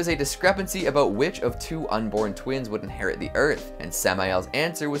 Apparently, there was a discrepancy about which of 2 unborn twins would inherit the earth, and Samael's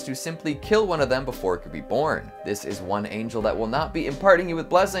answer was to simply kill one of them before it could be born. This is one angel that will not be imparting you with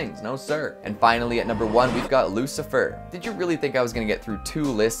blessings, no sir. And finally, at number 1, we've got Lucifer. Did you really think I was gonna get through 2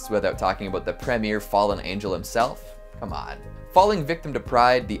 lists without talking about the premier fallen angel himself? Come on. Falling victim to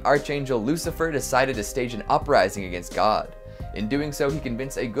pride, the archangel Lucifer decided to stage an uprising against God. In doing so, he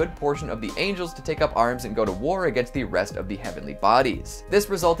convinced a good portion of the angels to take up arms and go to war against the rest of the heavenly bodies. This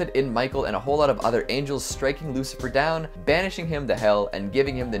resulted in Michael and a whole lot of other angels striking Lucifer down, banishing him to hell, and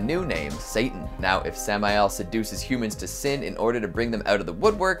giving him the new name, Satan. Now, if Samael seduces humans to sin in order to bring them out of the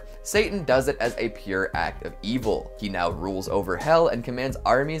woodwork, Satan does it as a pure act of evil. He now rules over hell and commands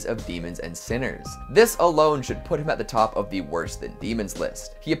armies of demons and sinners. This alone should put him at the top of the worse than demons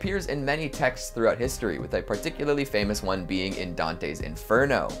list. He appears in many texts throughout history, with a particularly famous one being in Dante's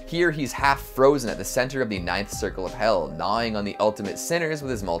Inferno. Here he's half frozen at the center of the 9th circle of hell, gnawing on the ultimate sinners with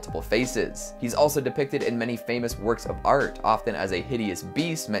his multiple faces. He's also depicted in many famous works of art, often as a hideous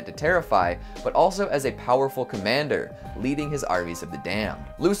beast meant to terrify, but also as a powerful commander, leading his armies of the damned.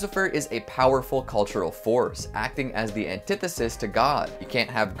 Lucifer is a powerful cultural force, acting as the antithesis to God. You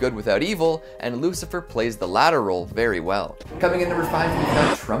can't have good without evil, and Lucifer plays the latter role very well. Coming in number 5, we've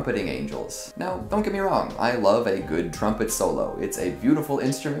got trumpeting angels. Now, don't get me wrong, I love a good trumpet solo. It's a beautiful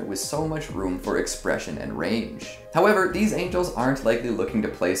instrument with so much room for expression and range. However, these angels aren't likely looking to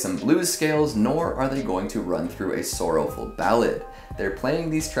play some blues scales, nor are they going to run through a sorrowful ballad. They're playing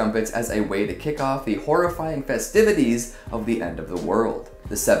these trumpets as a way to kick off the horrifying festivities of the end of the world.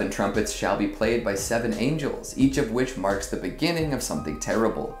 The 7 trumpets shall be played by 7 angels, each of which marks the beginning of something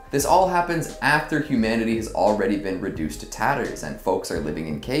terrible. This all happens after humanity has already been reduced to tatters and folks are living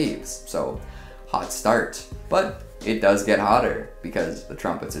in caves, so hot start. But it does get hotter, because the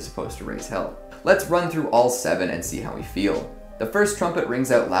trumpets are supposed to raise hell. Let's run through all 7 and see how we feel. The first trumpet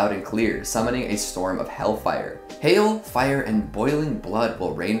rings out loud and clear, summoning a storm of hellfire. Hail, fire, and boiling blood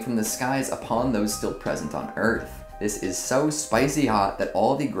will rain from the skies upon those still present on earth. This is so spicy hot that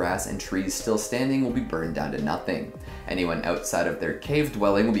all the grass and trees still standing will be burned down to nothing. Anyone outside of their cave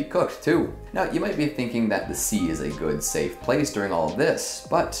dwelling will be cooked too. Now, you might be thinking that the sea is a good, safe place during all of this,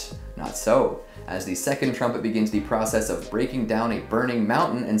 but not so, as the second trumpet begins the process of breaking down a burning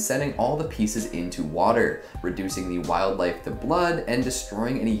mountain and setting all the pieces into water, reducing the wildlife to blood and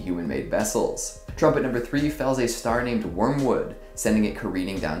destroying any human-made vessels. Trumpet number 3 fells a star named Wormwood, sending it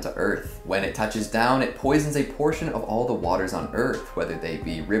careening down to Earth. When it touches down, it poisons a portion of all the waters on Earth, whether they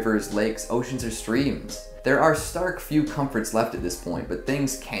be rivers, lakes, oceans, or streams. There are stark few comforts left at this point, but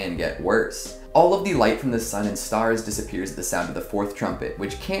things can get worse. All of the light from the sun and stars disappears at the sound of the 4th trumpet,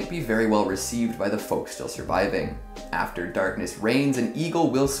 which can't be very well received by the folks still surviving. After darkness reigns, an eagle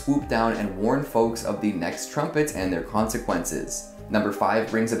will swoop down and warn folks of the next trumpets and their consequences. Number 5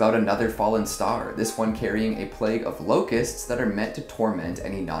 brings about another fallen star, this one carrying a plague of locusts that are meant to torment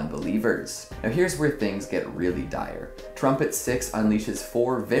any non-believers. Now here's where things get really dire. Trumpet 6 unleashes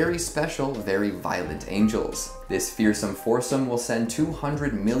 4 very special, very violent angels. This fearsome foursome will send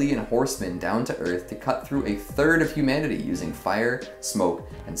 200 million horsemen down to Earth to cut through a third of humanity using fire, smoke,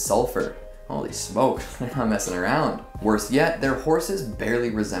 and sulfur. Holy smoke, they're not messing around. Worse yet, their horses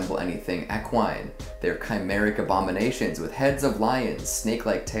barely resemble anything equine. They're chimeric abominations with heads of lions,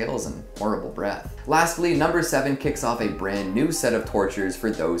 snake-like tails, and horrible breath. Lastly, number 7 kicks off a brand new set of tortures for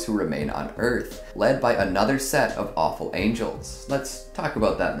those who remain on Earth, led by another set of awful angels. Let's talk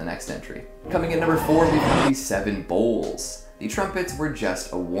about that in the next entry. Coming in number 4, we have the 7 bowls. The trumpets were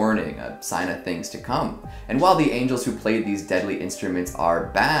just a warning, a sign of things to come. And while the angels who played these deadly instruments are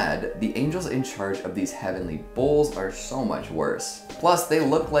bad, the angels in charge of these heavenly bowls are so much worse. Plus, they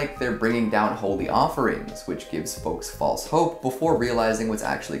look like they're bringing down holy offerings, which gives folks false hope before realizing what's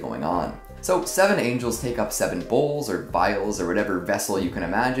actually going on. So 7 angels take up 7 bowls or vials or whatever vessel you can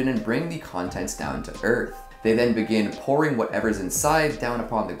imagine and bring the contents down to Earth. They then begin pouring whatever's inside down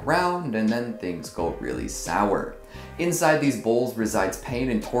upon the ground, and then things go really sour. Inside these bowls resides pain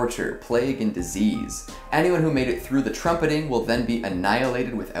and torture, plague and disease. Anyone who made it through the trumpeting will then be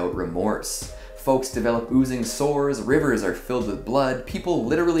annihilated without remorse. Folks develop oozing sores, rivers are filled with blood, people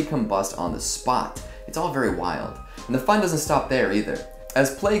literally combust on the spot. It's all very wild. And the fun doesn't stop there either.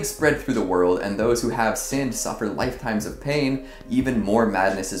 As plagues spread through the world and those who have sinned suffer lifetimes of pain, even more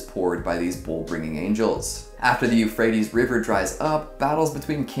madness is poured by these bowl-bringing angels. After the Euphrates River dries up, battles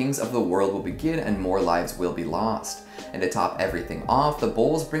between kings of the world will begin and more lives will be lost. And to top everything off, the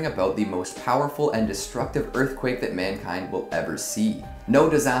bowls bring about the most powerful and destructive earthquake that mankind will ever see. No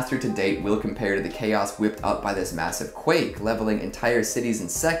disaster to date will compare to the chaos whipped up by this massive quake, leveling entire cities in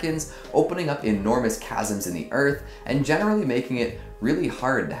seconds, opening up enormous chasms in the earth, and generally making it really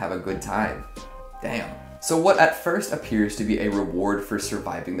hard to have a good time. Damn. So what at first appears to be a reward for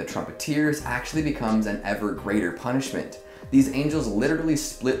surviving the trumpeteers actually becomes an ever greater punishment. These angels literally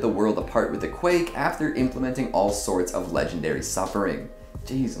split the world apart with the quake after implementing all sorts of legendary suffering.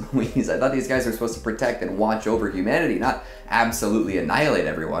 Jeez Louise, I thought these guys were supposed to protect and watch over humanity, not absolutely annihilate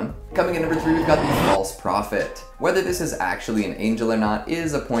everyone. Coming in number 3, we've got the false prophet. Whether this is actually an angel or not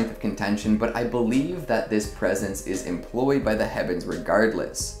is a point of contention, but I believe that this presence is employed by the heavens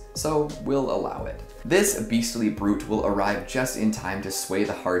regardless, so we'll allow it. This beastly brute will arrive just in time to sway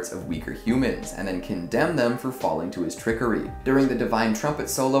the hearts of weaker humans, and then condemn them for falling to his trickery. During the divine trumpet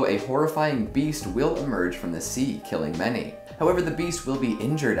solo, a horrifying beast will emerge from the sea, killing many. However, the beast will be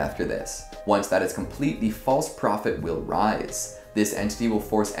injured after this. Once that is complete, the false prophet will rise. This entity will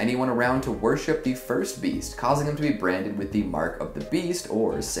force anyone around to worship the first beast, causing them to be branded with the mark of the beast,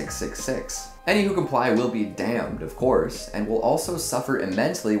 or 666. Any who comply will be damned, of course, and will also suffer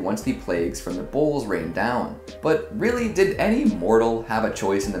immensely once the plagues from the bowls rain down. But really, did any mortal have a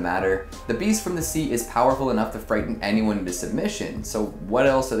choice in the matter? The beast from the sea is powerful enough to frighten anyone into submission, so what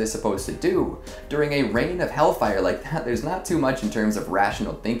else are they supposed to do? During a rain of hellfire like that, there's not too much in terms of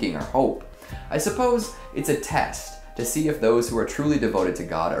rational thinking or hope. I suppose it's a test to see if those who are truly devoted to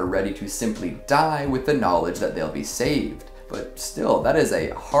God are ready to simply die with the knowledge that they'll be saved. But still, that is a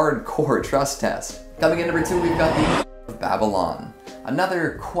hardcore trust test. Coming in number 2, we've got the of Babylon.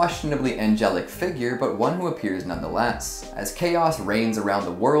 Another questionably angelic figure, but one who appears nonetheless. As chaos reigns around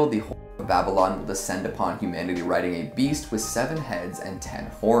the world, the whore of Babylon will descend upon humanity riding a beast with 7 heads and 10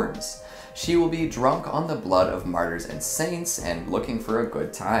 horns. She will be drunk on the blood of martyrs and saints and looking for a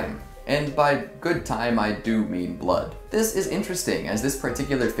good time. And by good time, I do mean blood. This is interesting, as this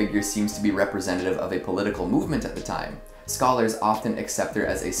particular figure seems to be representative of a political movement at the time. Scholars often accept her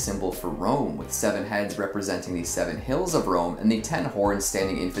as a symbol for Rome, with 7 heads representing the 7 hills of Rome and the 10 horns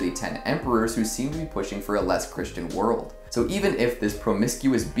standing in for the 10 emperors who seem to be pushing for a less Christian world. So even if this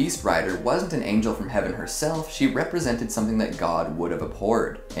promiscuous beast rider wasn't an angel from heaven herself, she represented something that God would have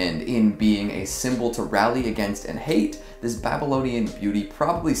abhorred. And in being a symbol to rally against and hate, this Babylonian beauty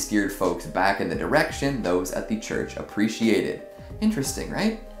probably steered folks back in the direction those at the church appreciated. Interesting,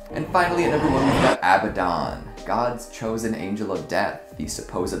 right? And finally, at number 1, we've got Abaddon, God's chosen angel of death, the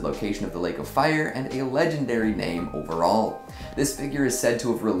supposed location of the lake of fire, and a legendary name overall. This figure is said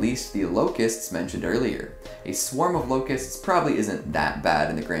to have released the locusts mentioned earlier. A swarm of locusts probably isn't that bad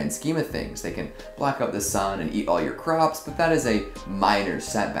in the grand scheme of things. They can block out the sun and eat all your crops, but that is a minor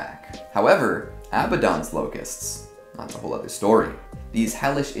setback. However, Abaddon's locusts, that's a whole other story. These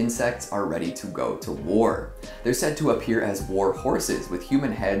hellish insects are ready to go to war. They're said to appear as war horses with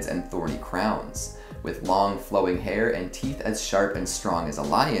human heads and thorny crowns. With long flowing hair and teeth as sharp and strong as a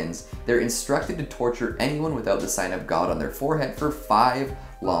lion's, they're instructed to torture anyone without the sign of God on their forehead for 5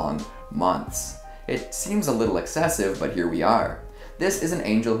 long months. It seems a little excessive, but here we are. This is an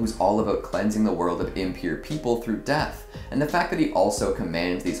angel who's all about cleansing the world of impure people through death, and the fact that he also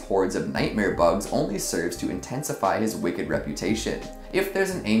commands these hordes of nightmare bugs only serves to intensify his wicked reputation. If there's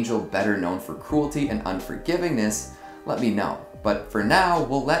an angel better known for cruelty and unforgivingness, let me know. But for now,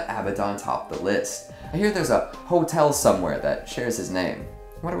 we'll let Abaddon top the list. I hear there's a hotel somewhere that shares his name.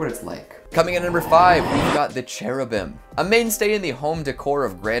 I wonder what it's like. Coming in at number 5, we've got the cherubim. A mainstay in the home decor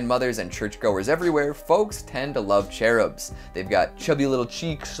of grandmothers and churchgoers everywhere, folks tend to love cherubs. They've got chubby little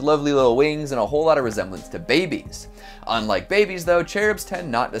cheeks, lovely little wings, and a whole lot of resemblance to babies. Unlike babies though, cherubs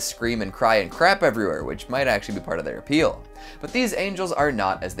tend not to scream and cry and crap everywhere, which might actually be part of their appeal. But these angels are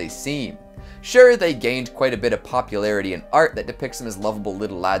not as they seem. Sure, they gained quite a bit of popularity in art that depicts them as lovable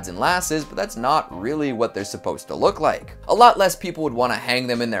little lads and lasses, but that's not really what they're supposed to look like. A lot less people would want to hang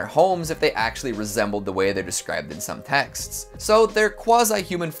them in their homes if they actually resembled the way they're described in some texts. So their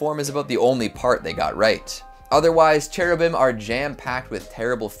quasi-human form is about the only part they got right. Otherwise, cherubim are jam-packed with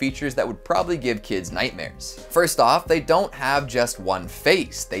terrible features that would probably give kids nightmares. First off, they don't have just one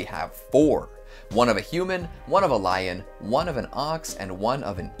face, they have 4. One of a human, one of a lion, one of an ox, and one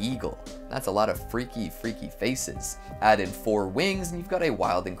of an eagle. That's a lot of freaky faces. Add in 4 wings and you've got a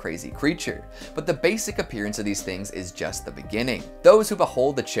wild and crazy creature. But the basic appearance of these things is just the beginning. Those who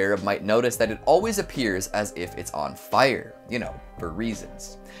behold the cherub might notice that it always appears as if it's on fire, you know, for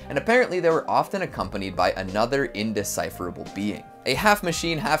reasons. And apparently they were often accompanied by another indecipherable being. A half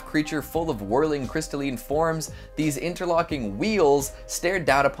machine, half creature full of whirling crystalline forms, these interlocking wheels stared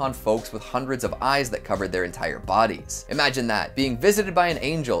down upon folks with hundreds of eyes that covered their entire bodies. Imagine that, being visited by an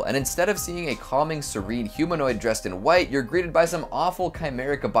angel, and instead of seeing a calming, serene humanoid dressed in white, you're greeted by some awful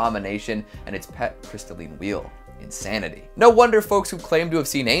chimeric abomination and its pet crystalline wheel. Insanity. No wonder folks who claim to have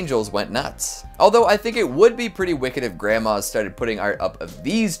seen angels went nuts. Although I think it would be pretty wicked if grandmas started putting art up of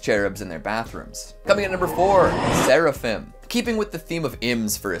these cherubs in their bathrooms. Coming at number 4, seraphim. Keeping with the theme of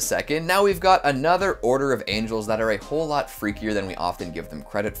imps for a second, now we've got another order of angels that are a whole lot freakier than we often give them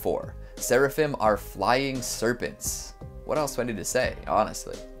credit for. Seraphim are flying serpents. What else do I need to say,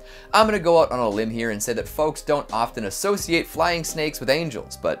 honestly? I'm gonna go out on a limb here and say that folks don't often associate flying snakes with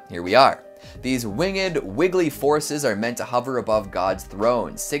angels, but here we are. These winged, wiggly forces are meant to hover above God's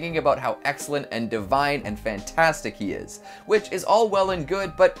throne, singing about how excellent and divine and fantastic he is, which is all well and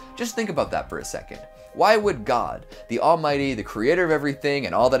good, but just think about that for a second. Why would God, the Almighty, the creator of everything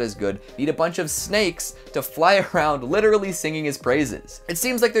and all that is good, need a bunch of snakes to fly around literally singing his praises? It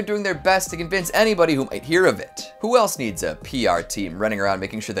seems like they're doing their best to convince anybody who might hear of it. Who else needs a PR team running around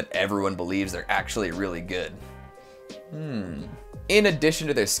making sure that everyone believes they're actually really good? In addition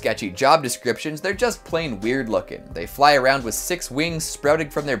to their sketchy job descriptions, they're just plain weird looking. They fly around with 6 wings sprouting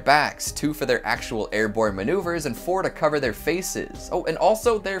from their backs, 2 for their actual airborne maneuvers and 4 to cover their faces. Oh, and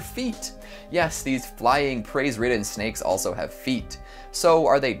also their feet. Yes, these flying, praise-ridden snakes also have feet. So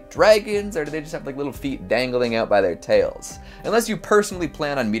are they dragons, or do they just have like little feet dangling out by their tails? Unless you personally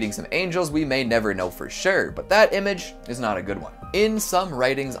plan on meeting some angels, we may never know for sure, but that image is not a good one. In some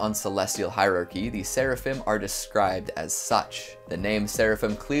writings on celestial hierarchy, the seraphim are described as such. The name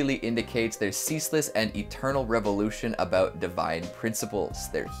seraphim clearly indicates their ceaseless and eternal revolution about divine principles,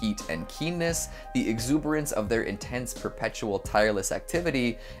 their heat and keenness, the exuberance of their intense, perpetual, tireless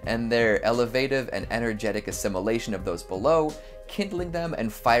activity, and their elevative and energetic assimilation of those below, kindling them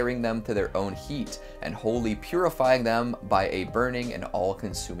and firing them to their own heat, and wholly purifying them by a burning and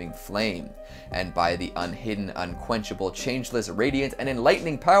all-consuming flame, and by the unhidden, unquenchable, changeless, radiant, and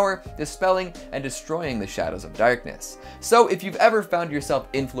enlightening power, dispelling and destroying the shadows of darkness. So if you've ever found yourself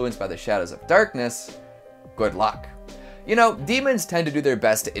influenced by the shadows of darkness, good luck. You know, demons tend to do their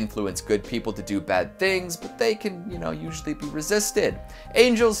best to influence good people to do bad things, but they can, usually be resisted.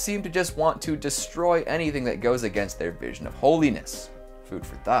 Angels seem to just want to destroy anything that goes against their vision of holiness. Food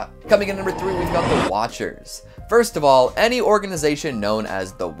for thought. Coming in number 3, we've got the Watchers. First of all, any organization known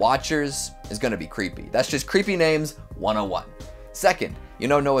as the Watchers is gonna be creepy. That's just creepy names 101. Second, you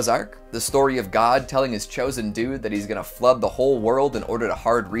know Noah's Ark? The story of God telling his chosen dude that he's gonna flood the whole world in order to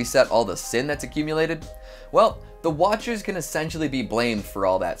hard reset all the sin that's accumulated? Well, the Watchers can essentially be blamed for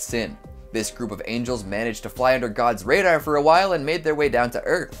all that sin. This group of angels managed to fly under God's radar for a while and made their way down to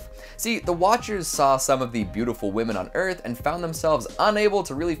Earth. See, the Watchers saw some of the beautiful women on Earth and found themselves unable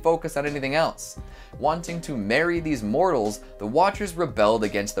to really focus on anything else. Wanting to marry these mortals, the Watchers rebelled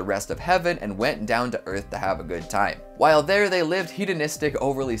against the rest of heaven and went down to Earth to have a good time. While there, they lived hedonistic,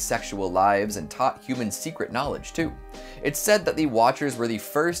 overly sexual lives and taught humans secret knowledge too. It's said that the Watchers were the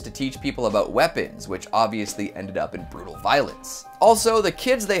first to teach people about weapons, which obviously ended up in brutal violence. Also, the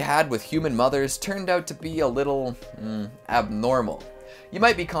kids they had with human mothers turned out to be a little abnormal. You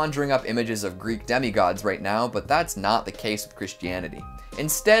might be conjuring up images of Greek demigods right now, but that's not the case with Christianity.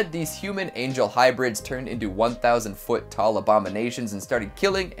 Instead, these human-angel hybrids turned into 1,000-foot tall abominations and started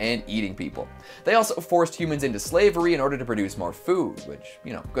killing and eating people. They also forced humans into slavery in order to produce more food, which,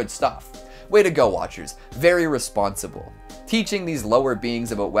 good stuff. Way to go, Watchers. Very responsible. Teaching these lower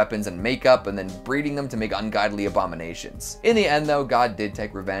beings about weapons and makeup and then breeding them to make ungodly abominations. In the end, though, God did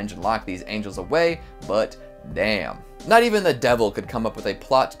take revenge and lock these angels away, but damn. Not even the devil could come up with a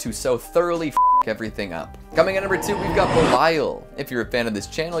plot to so thoroughly f everything up. Coming at number 2, we've got Belial. If you're a fan of this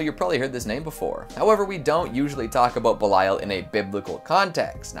channel, you've probably heard this name before. However, we don't usually talk about Belial in a biblical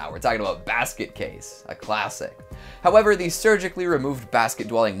context. Now, we're talking about Basket Case, a classic. However, the surgically removed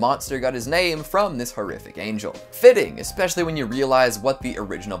basket-dwelling monster got his name from this horrific angel. Fitting, especially when you realize what the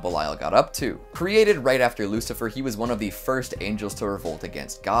original Belial got up to. Created right after Lucifer, he was one of the first angels to revolt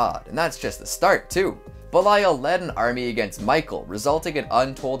against God, and that's just the start, too. Belial led an army against Michael, resulting in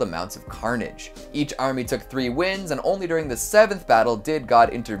untold amounts of carnage. Each army took 3 wins, and only during the 7th battle did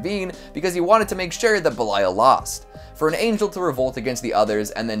God intervene because he wanted to make sure that Belial lost. For an angel to revolt against the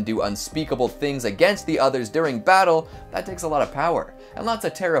others and then do unspeakable things against the others during battle, that takes a lot of power. And lots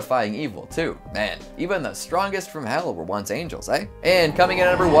of terrifying evil too. Man, even the strongest from hell were once angels, eh? And coming in at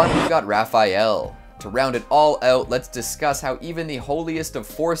number 1, we've got Raphael. To round it all out, let's discuss how even the holiest of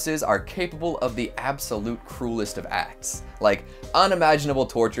forces are capable of the absolute cruelest of acts. Like, unimaginable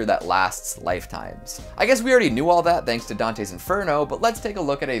torture that lasts lifetimes. I guess we already knew all that thanks to Dante's Inferno, but let's take a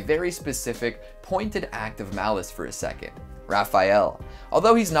look at a very specific, pointed act of malice for a second. Raphael.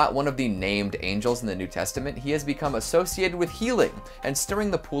 Although he's not one of the named angels in the New Testament, he has become associated with healing and stirring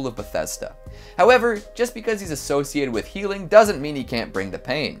the pool of Bethesda. However, just because he's associated with healing doesn't mean he can't bring the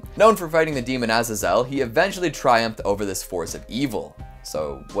pain. Known for fighting the demon Azazel, he eventually triumphed over this force of evil.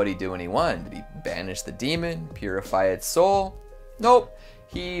 So what'd he do when he won? Did he banish the demon, purify its soul? Nope.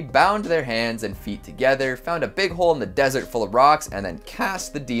 He bound their hands and feet together, found a big hole in the desert full of rocks, and then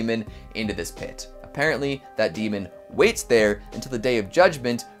cast the demon into this pit. Apparently, that demon waits there until the day of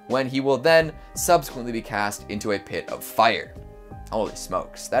judgment, when he will then subsequently be cast into a pit of fire. Holy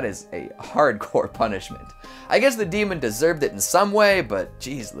smokes, that is a hardcore punishment. I guess the demon deserved it in some way, but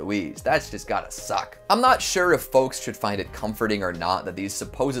geez Louise, that's just gotta suck. I'm not sure if folks should find it comforting or not that these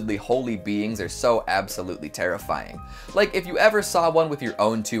supposedly holy beings are so absolutely terrifying. Like, if you ever saw one with your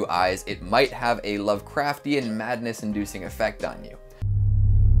own 2 eyes, it might have a Lovecraftian madness-inducing effect on you.